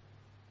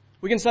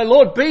 We can say,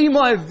 "Lord, be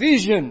my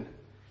vision.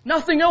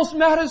 Nothing else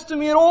matters to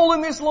me at all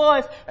in this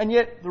life." And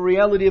yet the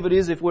reality of it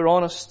is, if we're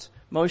honest,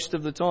 most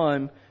of the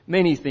time,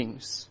 many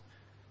things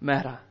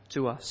matter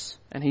to us,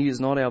 and He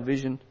is not our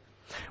vision.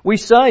 We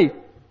say,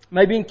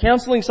 maybe in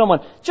counselling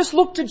someone, "Just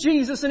look to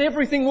Jesus and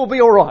everything will be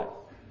alright."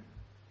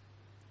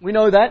 We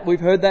know that,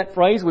 we've heard that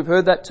phrase, we've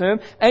heard that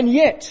term, and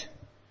yet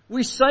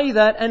we say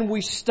that and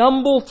we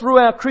stumble through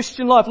our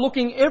Christian life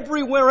looking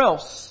everywhere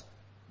else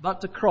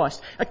but to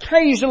Christ.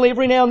 Occasionally,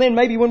 every now and then,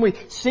 maybe when we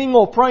sing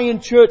or pray in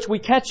church, we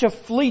catch a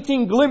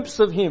fleeting glimpse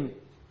of Him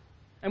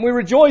and we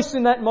rejoice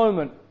in that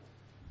moment.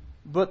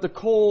 But the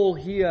call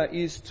here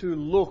is to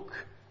look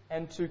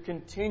and to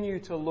continue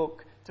to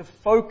look, to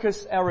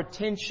focus our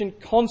attention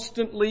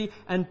constantly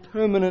and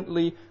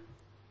permanently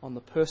on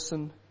the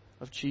person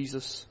of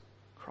Jesus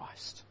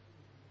Christ.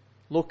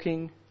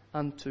 Looking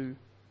unto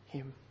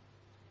Him.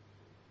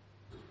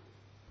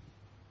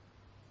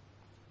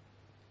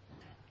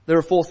 There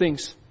are four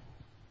things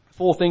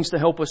to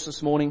help us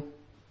this morning,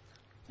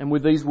 and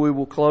with these we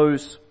will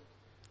close.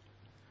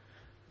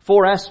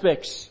 Four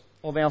aspects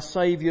of our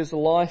Saviour's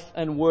life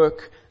and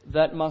work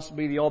that must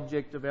be the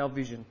object of our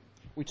vision.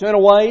 We turn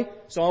away,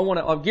 so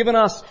I've given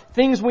us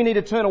things we need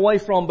to turn away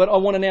from, but I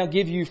want to now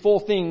give you four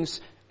things,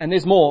 and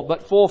there's more,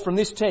 but four from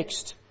this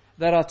text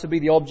that are to be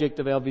the object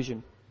of our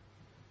vision.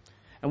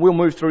 And we'll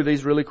move through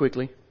these really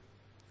quickly.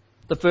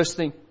 The first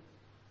thing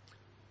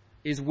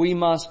is we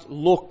must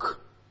look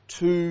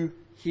to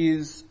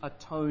His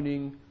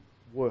atoning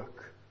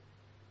work.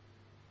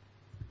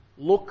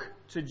 Look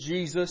to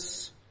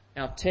Jesus,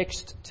 our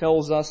text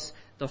tells us,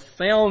 the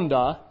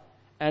founder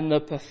and the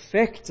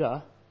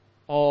perfecter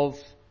of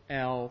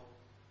our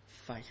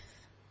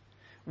faith.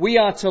 We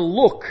are to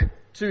look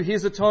to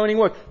His atoning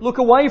work. Look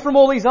away from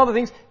all these other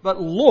things, but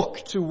look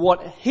to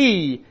what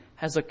He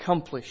has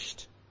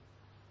accomplished.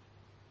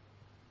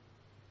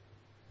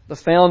 The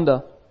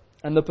founder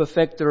and the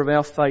perfecter of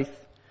our faith.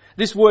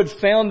 This word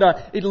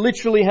founder, it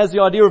literally has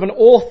the idea of an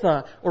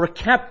author or a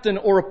captain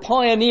or a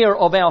pioneer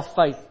of our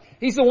faith.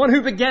 He's the one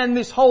who began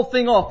this whole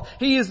thing off.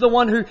 He is the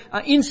one who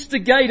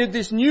instigated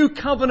this new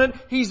covenant.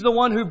 He's the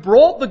one who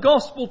brought the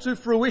gospel to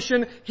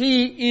fruition.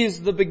 He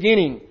is the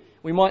beginning.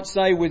 We might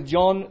say with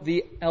John,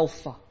 the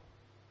Alpha.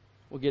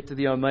 We'll get to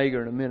the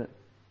Omega in a minute.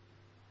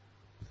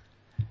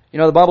 You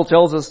know, the Bible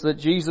tells us that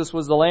Jesus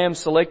was the Lamb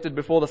selected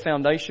before the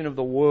foundation of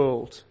the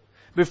world.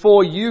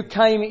 Before you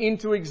came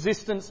into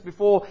existence,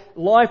 before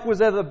life was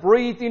ever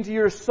breathed into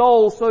your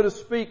soul, so to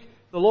speak,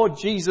 the Lord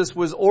Jesus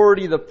was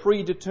already the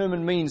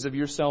predetermined means of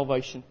your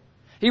salvation.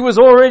 He was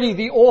already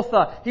the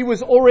author. He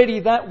was already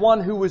that one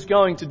who was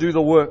going to do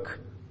the work.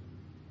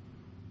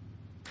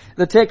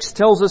 The text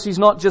tells us He's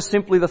not just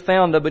simply the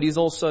founder, but He's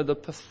also the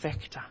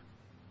perfecter.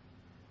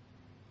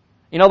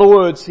 In other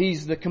words,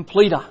 He's the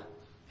completer.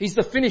 He's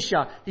the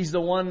finisher. He's the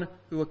one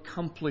who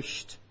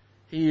accomplished.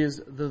 He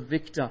is the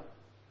victor.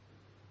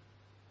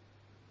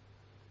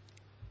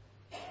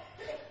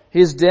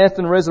 His death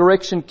and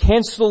resurrection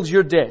cancelled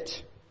your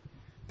debt,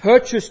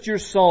 purchased your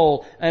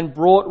soul, and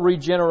brought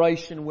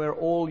regeneration where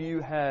all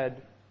you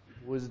had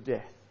was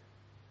death.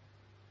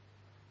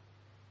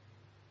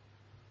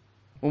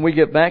 When we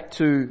get back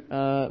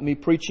to me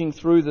preaching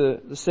through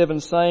the seven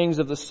sayings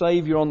of the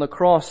Saviour on the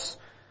cross,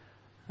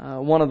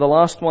 one of the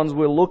last ones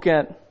we'll look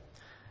at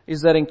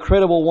is that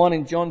incredible one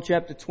in John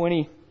chapter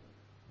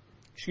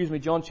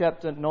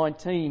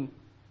 19,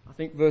 I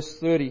think verse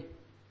 30.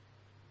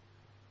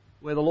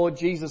 Where the Lord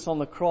Jesus on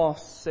the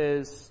cross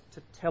says,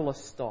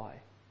 "Tetelestai,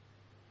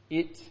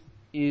 it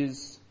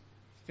is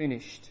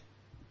finished."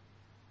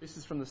 This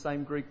is from the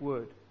same Greek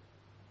word.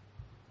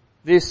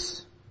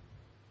 This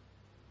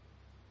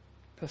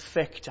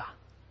perfecter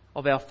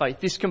of our faith.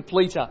 This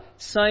completer,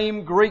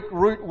 same Greek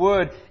root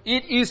word.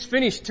 It is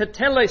finished,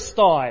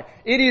 tetelestai.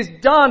 It is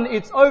done,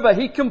 it's over.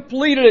 He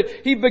completed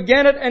it. He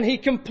began it and He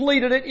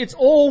completed it. It's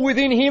all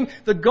within Him.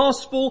 The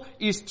gospel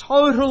is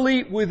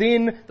totally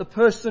within the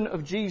person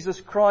of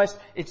Jesus Christ.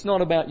 It's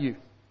not about you.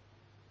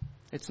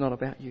 It's not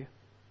about you.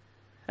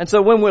 And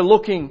so when we're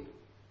looking,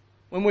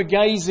 when we're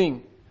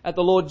gazing at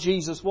the Lord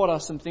Jesus, what are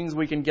some things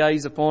we can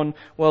gaze upon?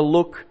 Well,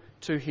 look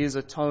to His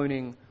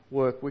atoning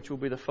work, which will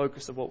be the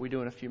focus of what we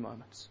do in a few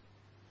moments.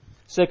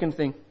 Second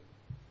thing,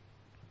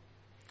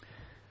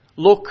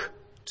 look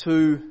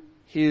to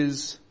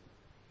His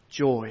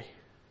joy.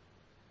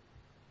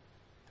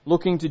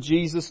 Looking to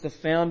Jesus, the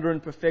founder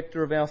and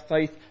perfecter of our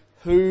faith,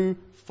 who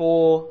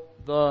for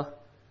the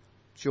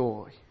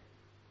joy.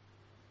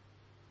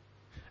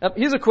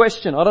 Here's a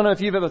question. I don't know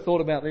if you've ever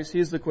thought about this.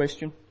 Here's the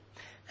question.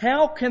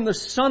 How can the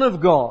Son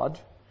of God,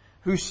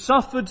 who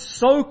suffered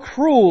so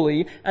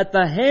cruelly at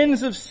the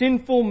hands of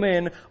sinful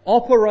men,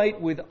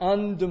 operate with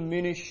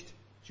undiminished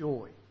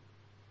joy?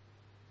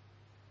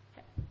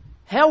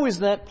 How is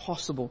that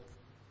possible?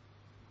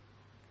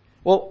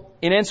 Well,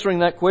 in answering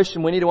that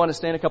question, we need to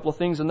understand a couple of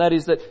things, and that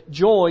is that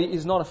joy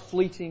is not a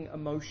fleeting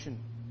emotion.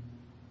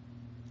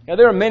 Now,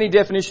 there are many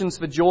definitions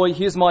for joy.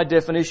 Here's my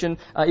definition.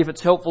 If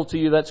it's helpful to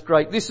you, that's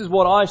great. This is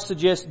what I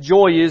suggest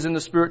joy is in the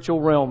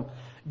spiritual realm.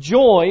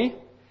 Joy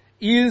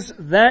is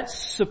that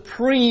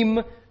supreme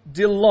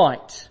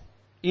delight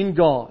in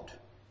God,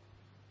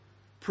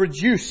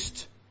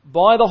 produced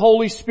by the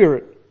Holy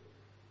Spirit,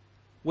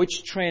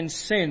 which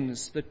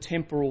transcends the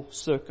temporal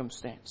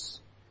circumstance.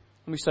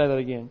 Let me say that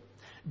again.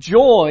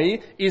 Joy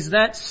is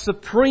that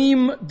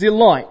supreme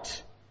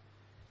delight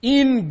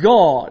in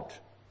God.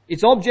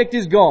 Its object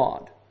is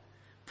God,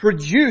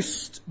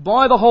 produced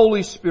by the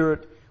Holy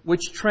Spirit,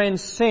 which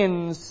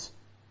transcends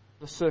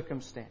the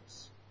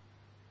circumstance.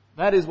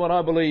 That is what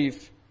I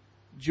believe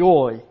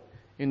joy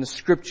in the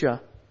Scripture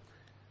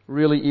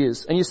really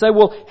is. And you say,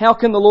 well, how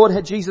can the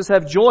Lord Jesus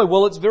have joy?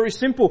 Well, it's very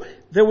simple.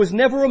 There was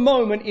never a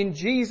moment in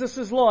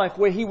Jesus' life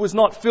where He was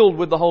not filled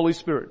with the Holy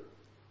Spirit.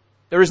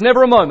 There is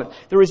never a moment.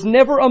 There is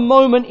never a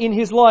moment in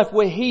His life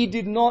where He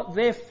did not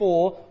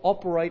therefore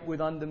operate with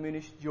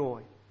undiminished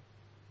joy.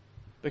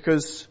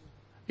 Because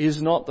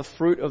is not the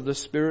fruit of the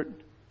Spirit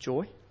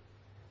joy?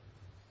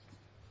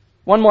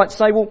 One might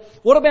say, well,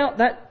 what about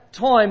that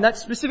time, that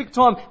specific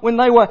time when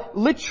they were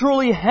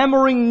literally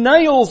hammering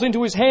nails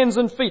into His hands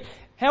and feet?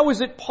 How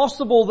is it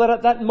possible that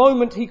at that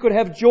moment He could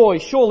have joy?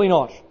 Surely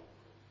not.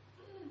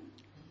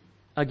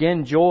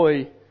 Again,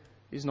 joy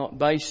is not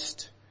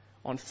based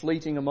on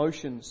fleeting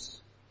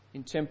emotions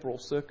in temporal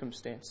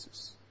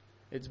circumstances.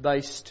 It's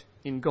based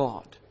in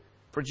God,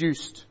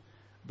 produced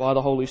by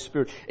the Holy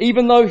Spirit.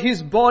 Even though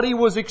His body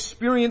was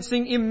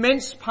experiencing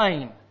immense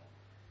pain,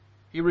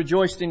 He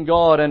rejoiced in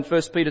God, and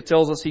 1 Peter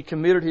tells us He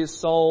committed His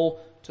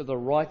soul to the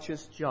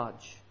righteous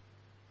judge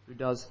who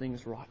does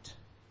things right.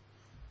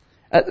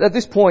 At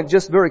this point,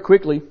 just very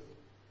quickly,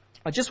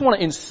 I just want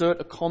to insert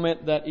a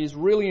comment that is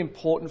really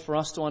important for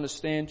us to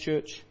understand,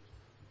 church.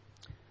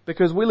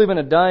 Because we live in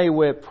a day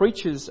where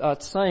preachers are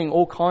saying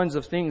all kinds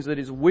of things that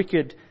is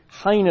wicked,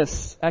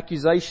 heinous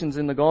accusations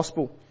in the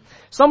gospel.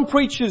 Some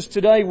preachers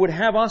today would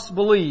have us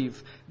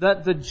believe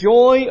that the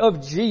joy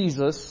of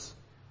Jesus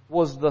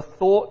was the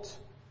thought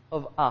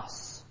of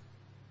us.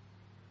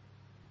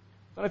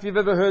 I don't know if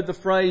you've ever heard the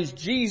phrase,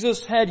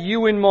 Jesus had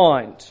you in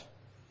mind.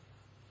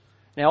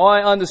 Now,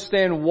 I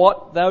understand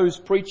what those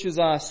preachers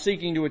are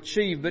seeking to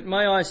achieve, but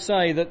may I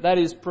say that that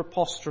is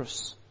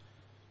preposterous.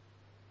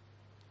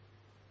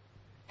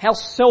 How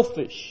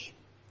selfish,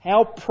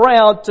 how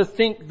proud to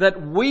think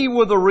that we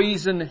were the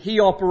reason He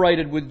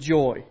operated with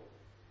joy.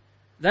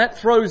 That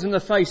throws in the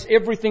face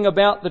everything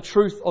about the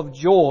truth of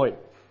joy.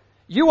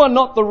 You are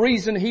not the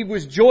reason He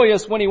was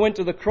joyous when He went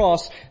to the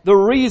cross. The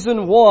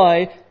reason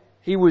why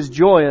He was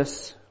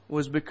joyous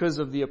was because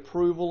of the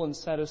approval and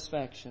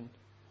satisfaction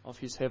of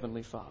His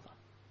Heavenly Father.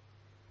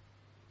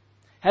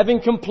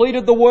 Having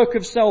completed the work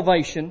of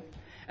salvation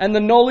and the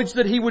knowledge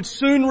that He would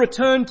soon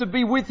return to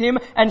be with Him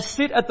and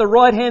sit at the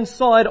right-hand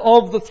side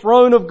of the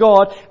throne of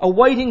God,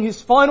 awaiting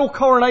His final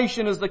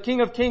coronation as the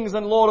King of Kings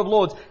and Lord of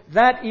Lords,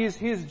 that is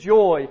His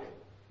joy.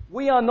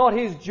 We are not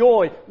His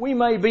joy. We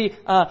may be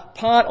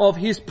part of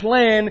His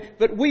plan,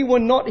 but we were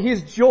not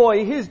His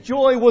joy. His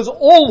joy was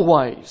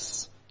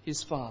always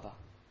His Father.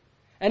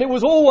 And it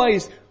was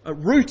always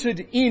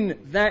rooted in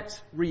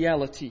that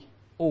reality.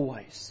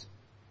 Always.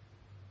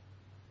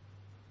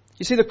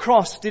 You see, the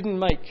cross didn't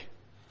make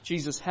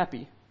Jesus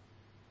happy.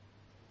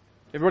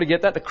 Everybody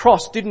get that? The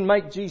cross didn't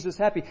make Jesus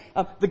happy.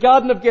 The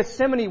Garden of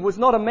Gethsemane was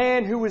not a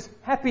man who was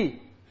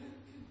happy,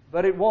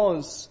 but it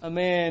was a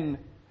man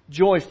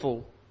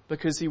joyful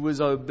because he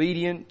was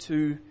obedient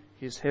to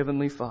his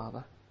Heavenly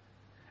Father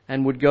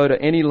and would go to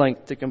any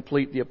length to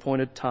complete the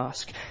appointed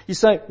task. You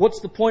say,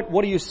 what's the point?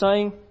 What are you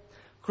saying?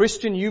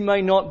 Christian, you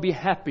may not be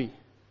happy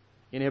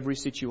in every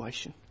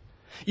situation.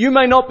 You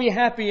may not be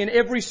happy in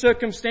every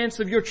circumstance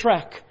of your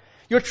track.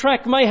 Your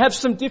track may have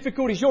some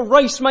difficulties. Your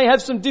race may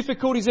have some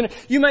difficulties in it.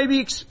 You may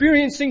be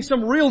experiencing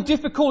some real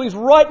difficulties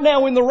right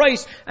now in the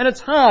race, and it's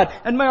hard.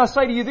 And may I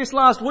say to you, this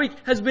last week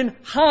has been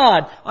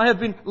hard. I have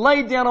been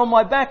laid down on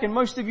my back, and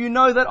most of you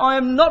know that I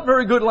am not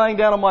very good laying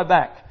down on my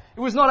back. It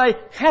was not a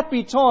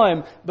happy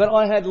time, but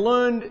I had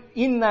learned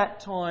in that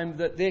time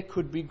that there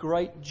could be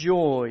great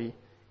joy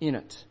in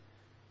it.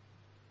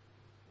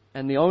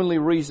 And the only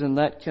reason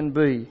that can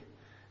be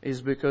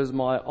is because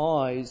my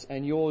eyes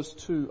and yours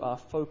too are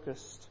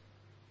focused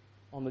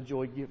on the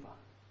joy giver,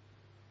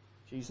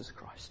 Jesus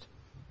Christ.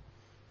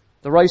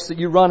 The race that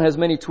you run has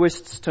many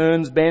twists,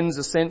 turns, bends,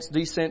 ascents,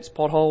 descents,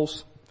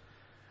 potholes,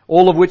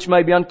 all of which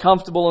may be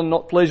uncomfortable and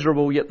not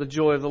pleasurable, yet the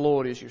joy of the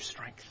Lord is your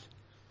strength.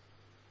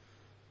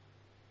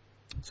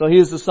 So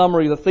here's the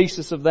summary. The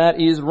thesis of that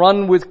is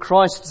run with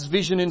Christ's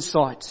vision in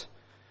sight,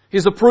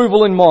 His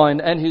approval in mind,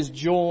 and His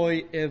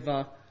joy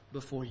ever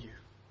before you.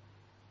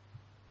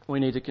 We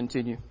need to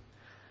continue.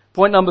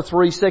 Point number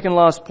 3, second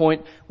last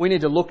point, we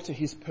need to look to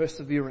His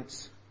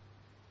perseverance.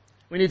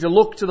 We need to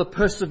look to the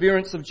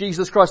perseverance of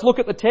Jesus Christ. Look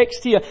at the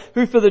text here,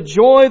 who for the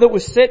joy that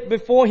was set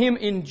before Him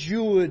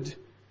endured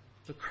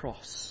the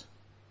cross.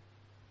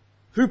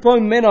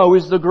 Hupomeno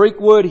is the Greek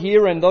word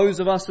here, and those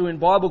of us who are in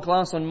Bible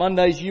class on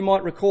Mondays, you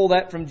might recall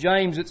that from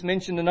James. It's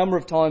mentioned a number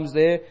of times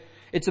there.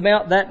 It's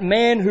about that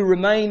man who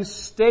remains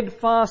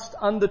steadfast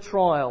under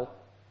trial,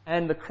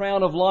 and the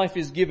crown of life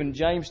is given.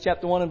 James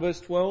chapter 1 and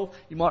verse 12,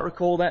 you might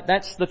recall that.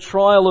 That's the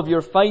trial of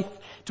your faith,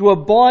 to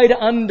abide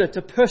under,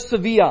 to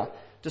persevere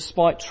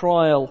despite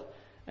trial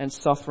and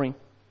suffering.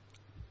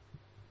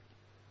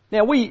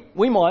 Now we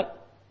might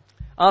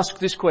ask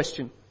this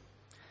question,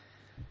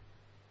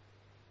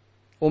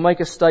 or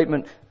make a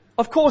statement.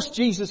 Of course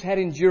Jesus had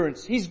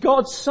endurance. He's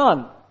God's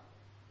Son.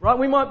 Right?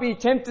 We might be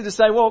tempted to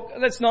say, well,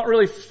 that's not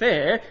really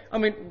fair. I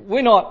mean,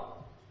 we're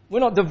not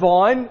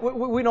divine.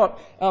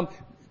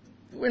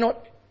 We're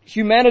not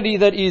humanity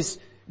that is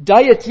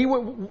deity.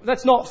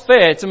 That's not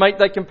fair to make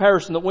that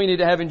comparison that we need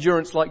to have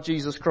endurance like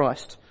Jesus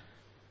Christ.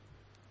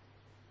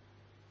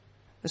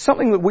 There's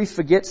something that we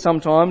forget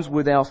sometimes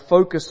with our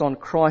focus on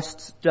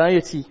Christ's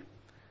deity.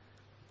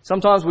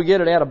 Sometimes we get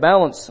it out of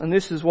balance, and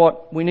this is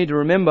what we need to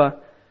remember.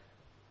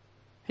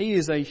 He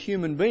is a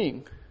human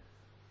being,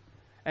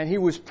 and He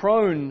was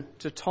prone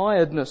to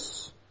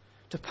tiredness,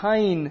 to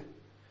pain,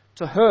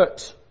 to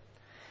hurt,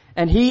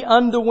 and He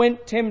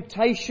underwent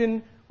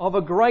temptation of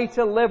a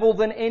greater level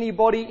than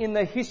anybody in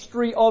the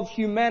history of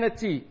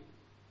humanity.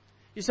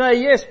 You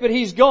say, yes, but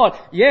He's God.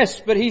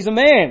 Yes, but He's a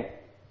man.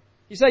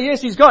 You say,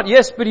 yes, He's God.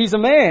 Yes, but He's a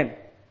man.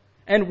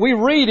 And we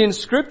read in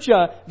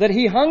Scripture that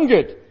He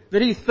hungered,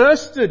 that He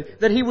thirsted,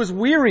 that He was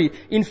weary.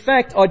 In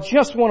fact, I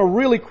just want to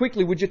really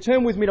quickly, would you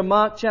turn with me to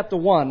Mark chapter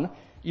 1?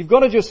 You've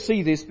got to just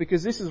see this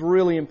because this is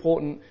really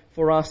important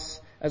for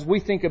us as we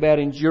think about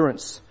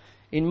endurance.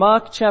 In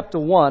Mark chapter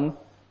 1,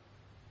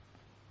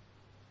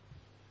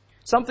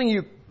 something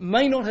you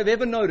may not have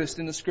ever noticed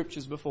in the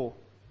Scriptures before.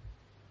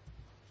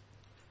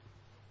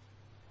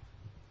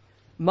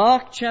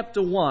 Mark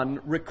chapter 1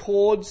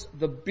 records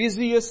the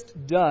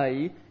busiest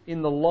day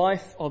in the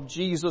life of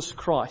Jesus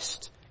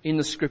Christ in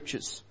the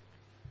Scriptures.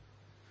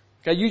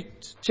 Okay, you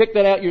check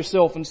that out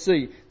yourself and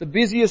see. The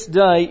busiest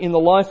day in the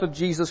life of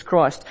Jesus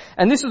Christ.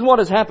 And this is what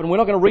has happened. We're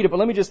not going to read it, but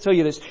let me just tell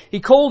you this.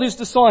 He called His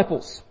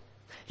disciples.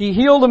 He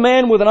healed a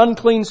man with an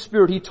unclean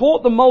spirit. He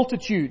taught the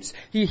multitudes.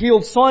 He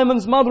healed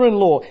Simon's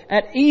mother-in-law.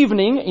 At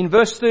evening, in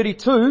verse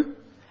 32,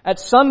 at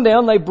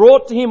sundown, they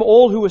brought to Him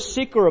all who were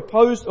sick or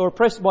opposed or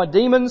oppressed by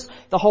demons.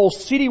 The whole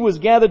city was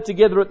gathered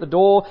together at the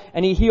door,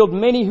 and He healed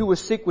many who were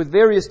sick with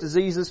various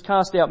diseases,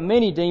 cast out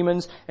many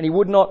demons, and He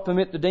would not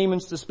permit the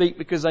demons to speak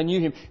because they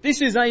knew Him.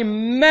 This is a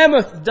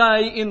mammoth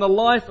day in the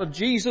life of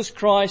Jesus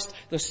Christ,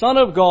 the Son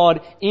of God,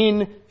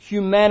 in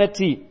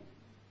humanity.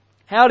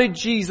 How did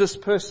Jesus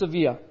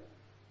persevere?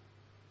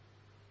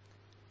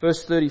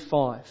 Verse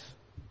 35.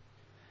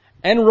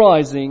 And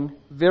rising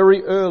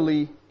very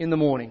early in the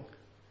morning,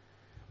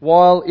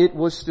 while it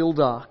was still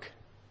dark,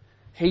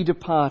 He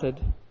departed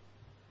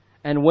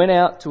and went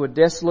out to a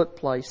desolate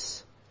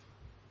place,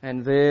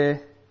 and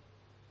there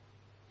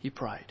He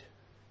prayed.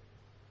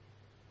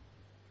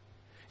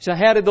 So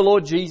how did the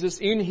Lord Jesus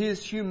in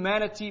His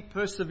humanity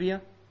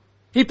persevere?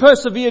 He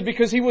persevered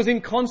because He was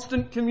in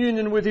constant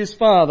communion with His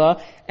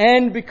Father,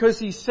 and because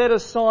He set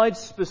aside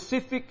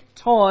specific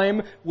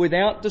time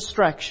without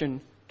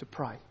distraction to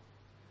pray.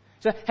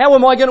 So how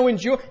am I going to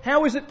endure?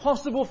 How is it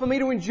possible for me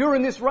to endure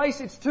in this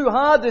race? It's too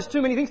hard. There's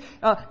too many things.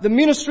 The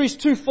ministry's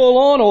too full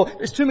on, or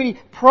there's too many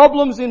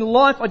problems in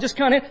life. I just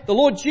can't. The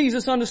Lord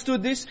Jesus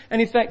understood this.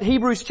 And in fact,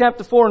 Hebrews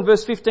chapter 4 and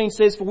verse 15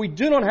 says, "For we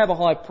do not have a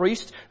high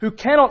priest who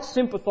cannot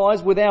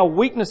sympathize with our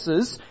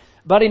weaknesses,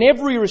 but in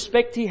every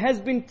respect He has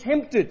been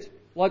tempted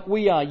like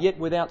we are, yet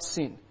without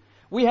sin."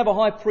 We have a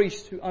high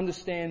priest who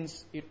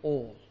understands it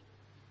all.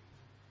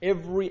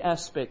 Every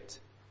aspect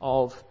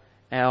of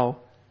our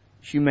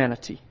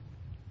humanity.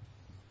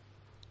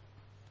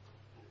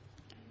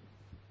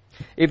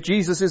 If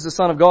Jesus is the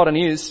Son of God, and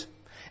He is,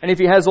 and if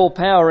He has all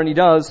power, and He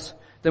does,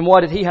 then why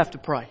did He have to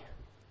pray?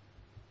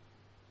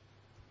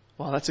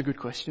 Well, that's a good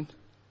question.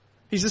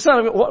 He's the Son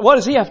of God. Why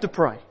does He have to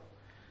pray?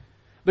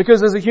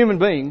 Because as a human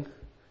being,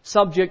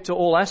 subject to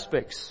all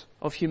aspects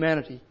of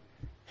humanity,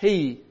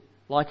 He,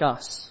 like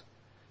us,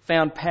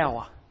 found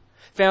power,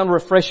 found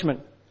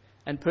refreshment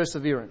and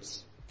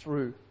perseverance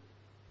through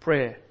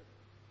prayer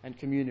and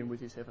communion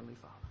with His Heavenly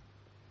Father.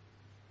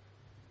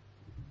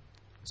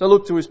 So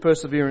look to His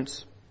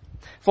perseverance.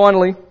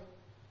 Finally,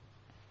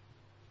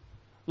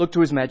 look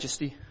to His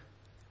majesty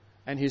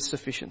and His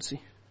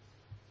sufficiency.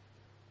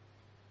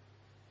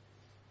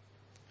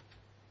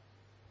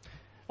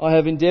 I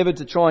have endeavoured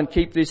to try and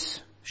keep this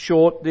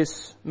short,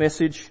 this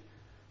message,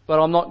 but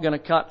I'm not going to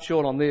cut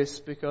short on this,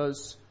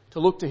 because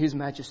to look to His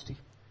majesty,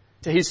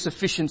 to His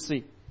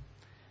sufficiency.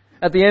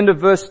 At the end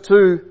of verse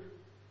 2,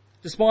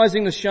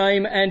 despising the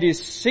shame, and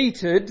is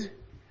seated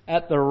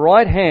at the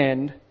right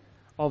hand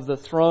of the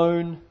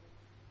throne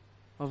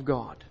of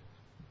God.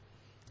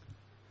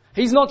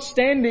 He's not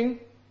standing.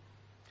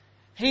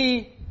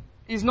 He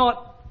is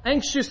not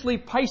anxiously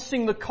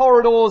pacing the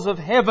corridors of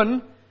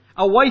heaven,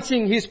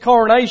 awaiting His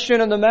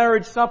coronation and the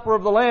marriage supper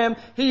of the Lamb.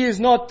 He's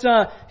not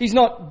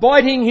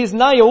biting his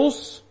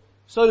nails,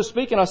 so to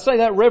speak, and I say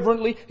that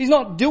reverently. He's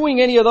not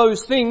doing any of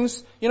those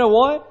things. You know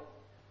why?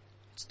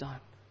 It's done.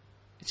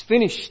 It's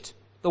finished.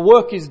 The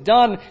work is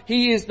done.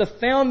 He is the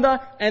founder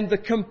and the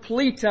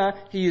completer.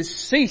 He is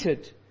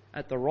seated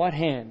at the right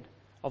hand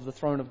of the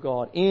throne of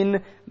God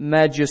in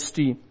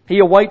majesty. He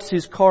awaits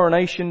His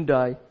coronation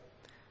day.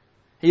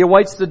 He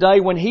awaits the day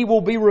when He will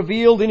be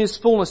revealed in His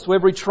fullness to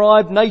every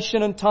tribe,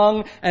 nation and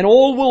tongue, and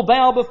all will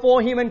bow before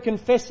Him and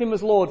confess Him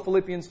as Lord,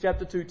 Philippians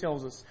chapter 2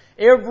 tells us.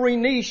 Every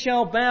knee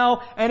shall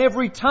bow and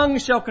every tongue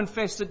shall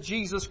confess that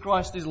Jesus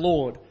Christ is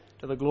Lord,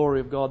 to the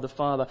glory of God the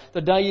Father. The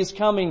day is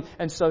coming,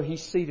 and so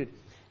He's seated.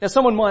 Now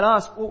someone might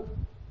ask, well,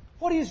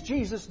 what is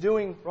Jesus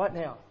doing right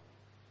now?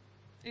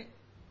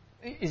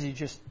 Is He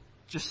just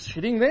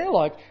sitting there?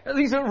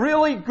 These are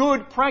really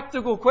good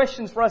practical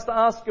questions for us to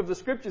ask of the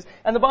Scriptures.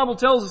 And the Bible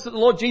tells us that the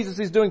Lord Jesus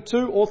is doing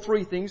 2 or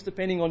 3 things,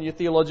 depending on your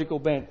theological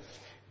bent.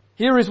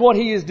 Here is what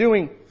He is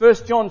doing. 1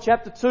 John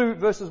chapter 2,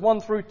 verses 1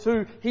 through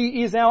 2.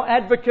 He is our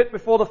advocate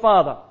before the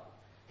Father.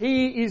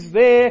 He is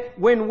there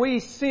when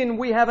we sin.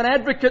 We have an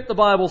advocate, the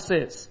Bible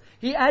says.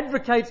 He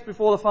advocates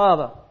before the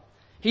Father.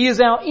 He is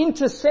our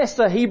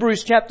intercessor,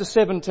 Hebrews chapter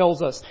 7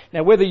 tells us.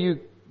 Now whether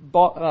you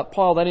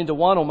pile that into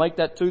 1 or make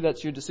that 2,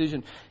 that's your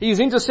decision. He is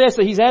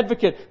intercessor, He's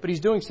advocate, but He's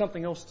doing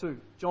something else too.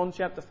 John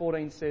chapter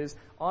 14 says,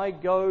 I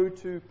go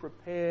to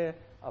prepare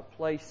a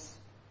place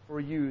for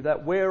you,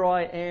 that where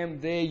I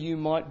am, there you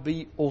might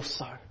be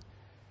also.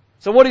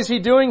 So what is He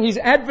doing? He's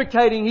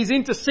advocating, He's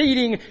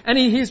interceding, and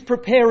He is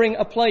preparing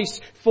a place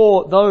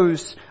for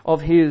those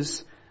of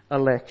His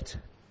elect.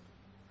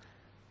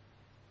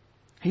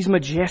 He's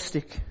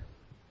majestic.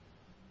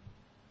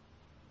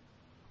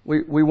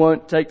 We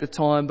won't take the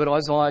time, but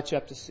Isaiah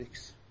chapter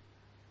 6.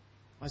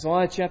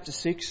 Isaiah chapter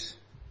 6.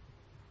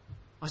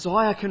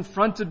 Isaiah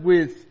confronted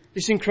with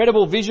this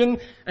incredible vision,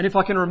 and if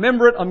I can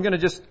remember it, I'm going to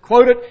just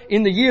quote it.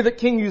 In the year that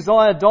King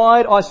Uzziah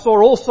died, I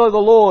saw also the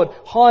Lord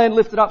high and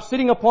lifted up,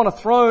 sitting upon a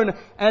throne,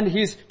 and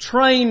His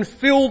train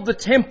filled the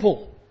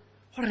temple.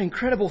 What an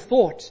incredible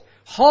thought.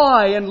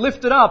 High and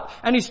lifted up,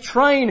 and His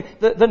train,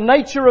 the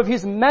nature of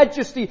His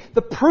majesty,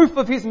 the proof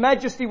of His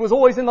majesty was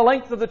always in the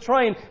length of the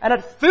train, and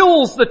it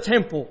fills the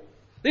temple.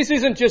 This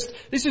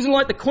isn't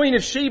like the Queen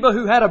of Sheba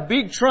who had a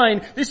big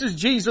train. This is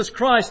Jesus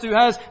Christ who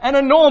has an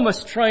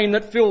enormous train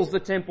that fills the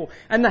temple.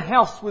 And the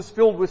house was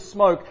filled with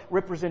smoke,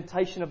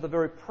 representation of the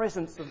very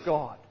presence of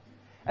God.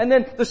 And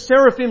then the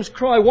seraphims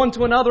cry one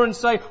to another and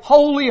say,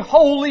 Holy,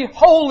 holy,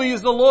 holy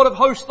is the Lord of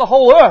hosts. The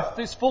whole earth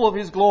is full of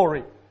His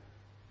glory.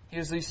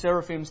 Here's these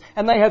seraphims.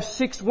 And they have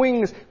 6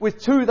 wings.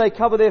 With 2 they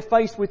cover their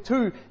face. With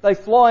 2 they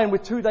fly. And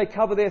with 2 they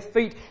cover their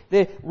feet.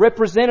 They're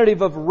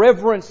representative of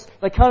reverence.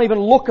 They can't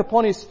even look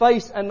upon His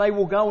face, and they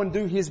will go and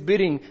do His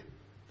bidding.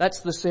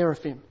 That's the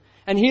seraphim.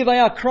 And here they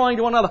are crying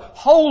to one another,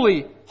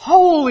 Holy,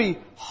 holy,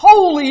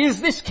 holy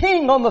is this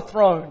King on the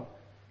throne.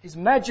 His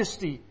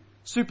majesty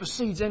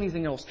supersedes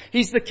anything else.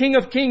 He's the King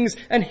of Kings,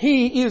 and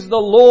He is the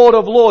Lord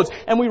of Lords.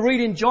 And we read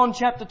in John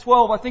chapter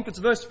 12, I think it's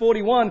verse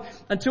 41,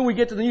 until we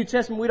get to the New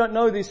Testament we don't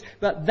know this,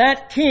 but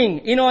that King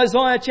in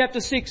Isaiah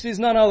chapter 6 is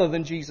none other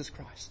than Jesus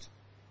Christ.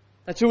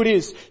 That's who it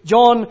is.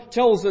 John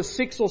tells us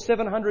 600 or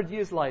 700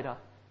 years later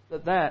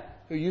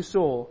that who you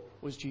saw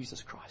was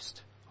Jesus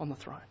Christ on the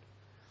throne.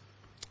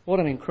 What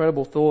an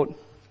incredible thought.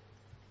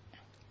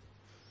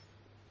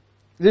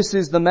 This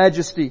is the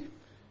majesty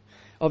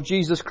of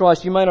Jesus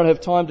Christ. You may not have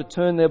time to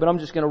turn there, but I'm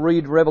just going to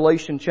read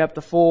Revelation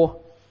chapter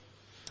 4,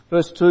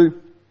 verse 2.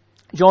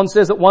 John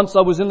says, At once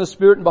I was in the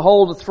Spirit, and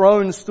behold, a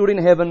throne stood in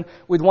heaven,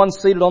 with one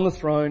seated on the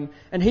throne.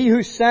 And He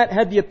who sat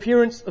had the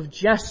appearance of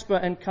jasper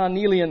and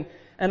carnelian,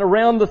 and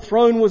around the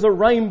throne was a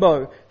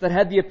rainbow that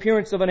had the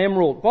appearance of an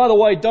emerald. By the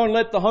way, don't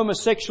let the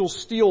homosexuals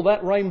steal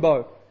that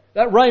rainbow.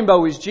 That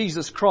rainbow is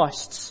Jesus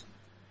Christ's.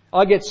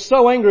 I get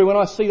so angry when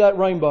I see that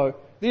rainbow.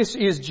 This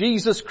is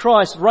Jesus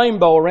Christ's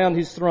rainbow around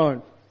His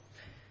throne.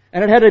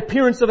 And it had an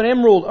appearance of an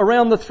emerald.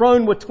 Around the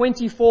throne were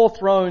 24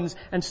 thrones,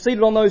 and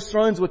seated on those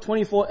thrones were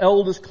 24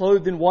 elders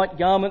clothed in white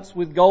garments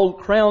with gold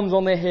crowns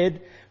on their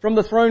head. From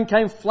the throne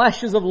came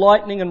flashes of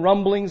lightning and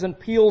rumblings and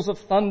peals of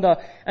thunder.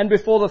 And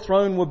before the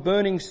throne were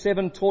burning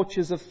 7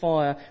 torches of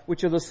fire,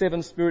 which are the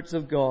 7 spirits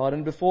of God.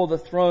 And before the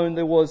throne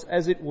there was,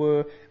 as it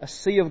were, a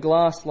sea of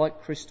glass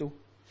like crystal.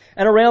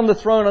 And around the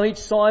throne, on each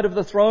side of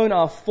the throne,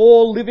 are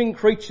 4 living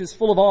creatures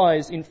full of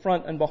eyes in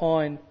front and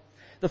behind.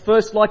 The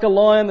first like a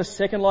lion, the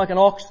second like an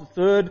ox, the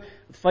third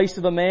the face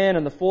of a man,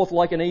 and the fourth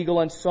like an eagle,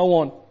 and so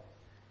on.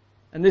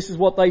 And this is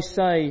what they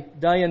say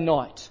day and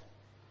night.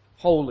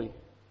 Holy,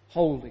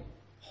 holy,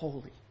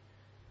 holy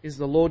is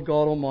the Lord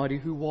God Almighty,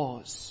 who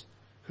was,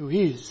 who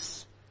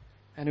is,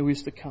 and who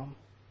is to come.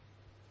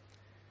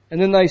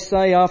 And then they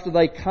say, after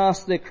they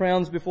cast their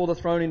crowns before the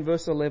throne in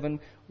verse 11,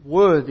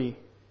 worthy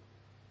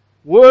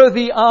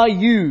are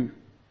you,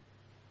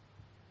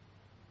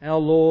 our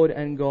Lord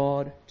and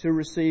God, to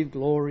receive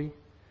glory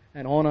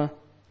and honour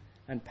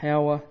and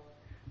power,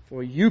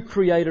 for you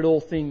created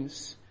all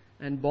things,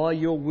 and by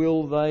your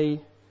will they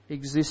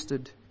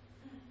existed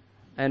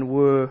and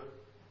were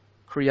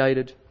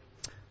created.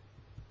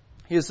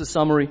 Here's the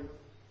summary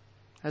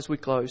as we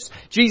close.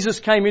 Jesus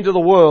came into the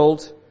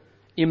world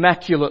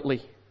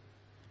immaculately,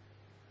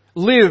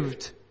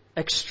 lived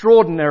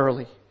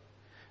extraordinarily,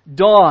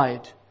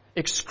 died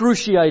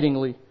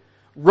excruciatingly,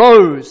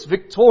 rose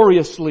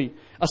victoriously,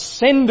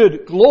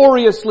 ascended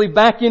gloriously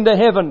back into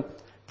heaven,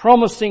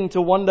 promising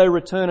to one day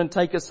return and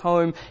take us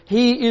home.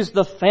 He is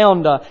the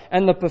founder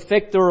and the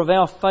perfecter of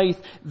our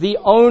faith, the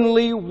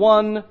only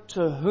one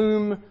to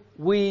whom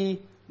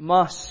we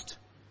must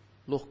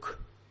look,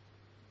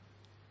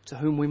 to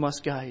whom we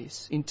must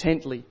gaze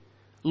intently.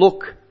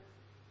 Look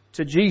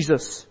to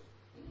Jesus.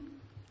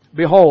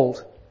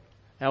 Behold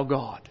our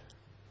God.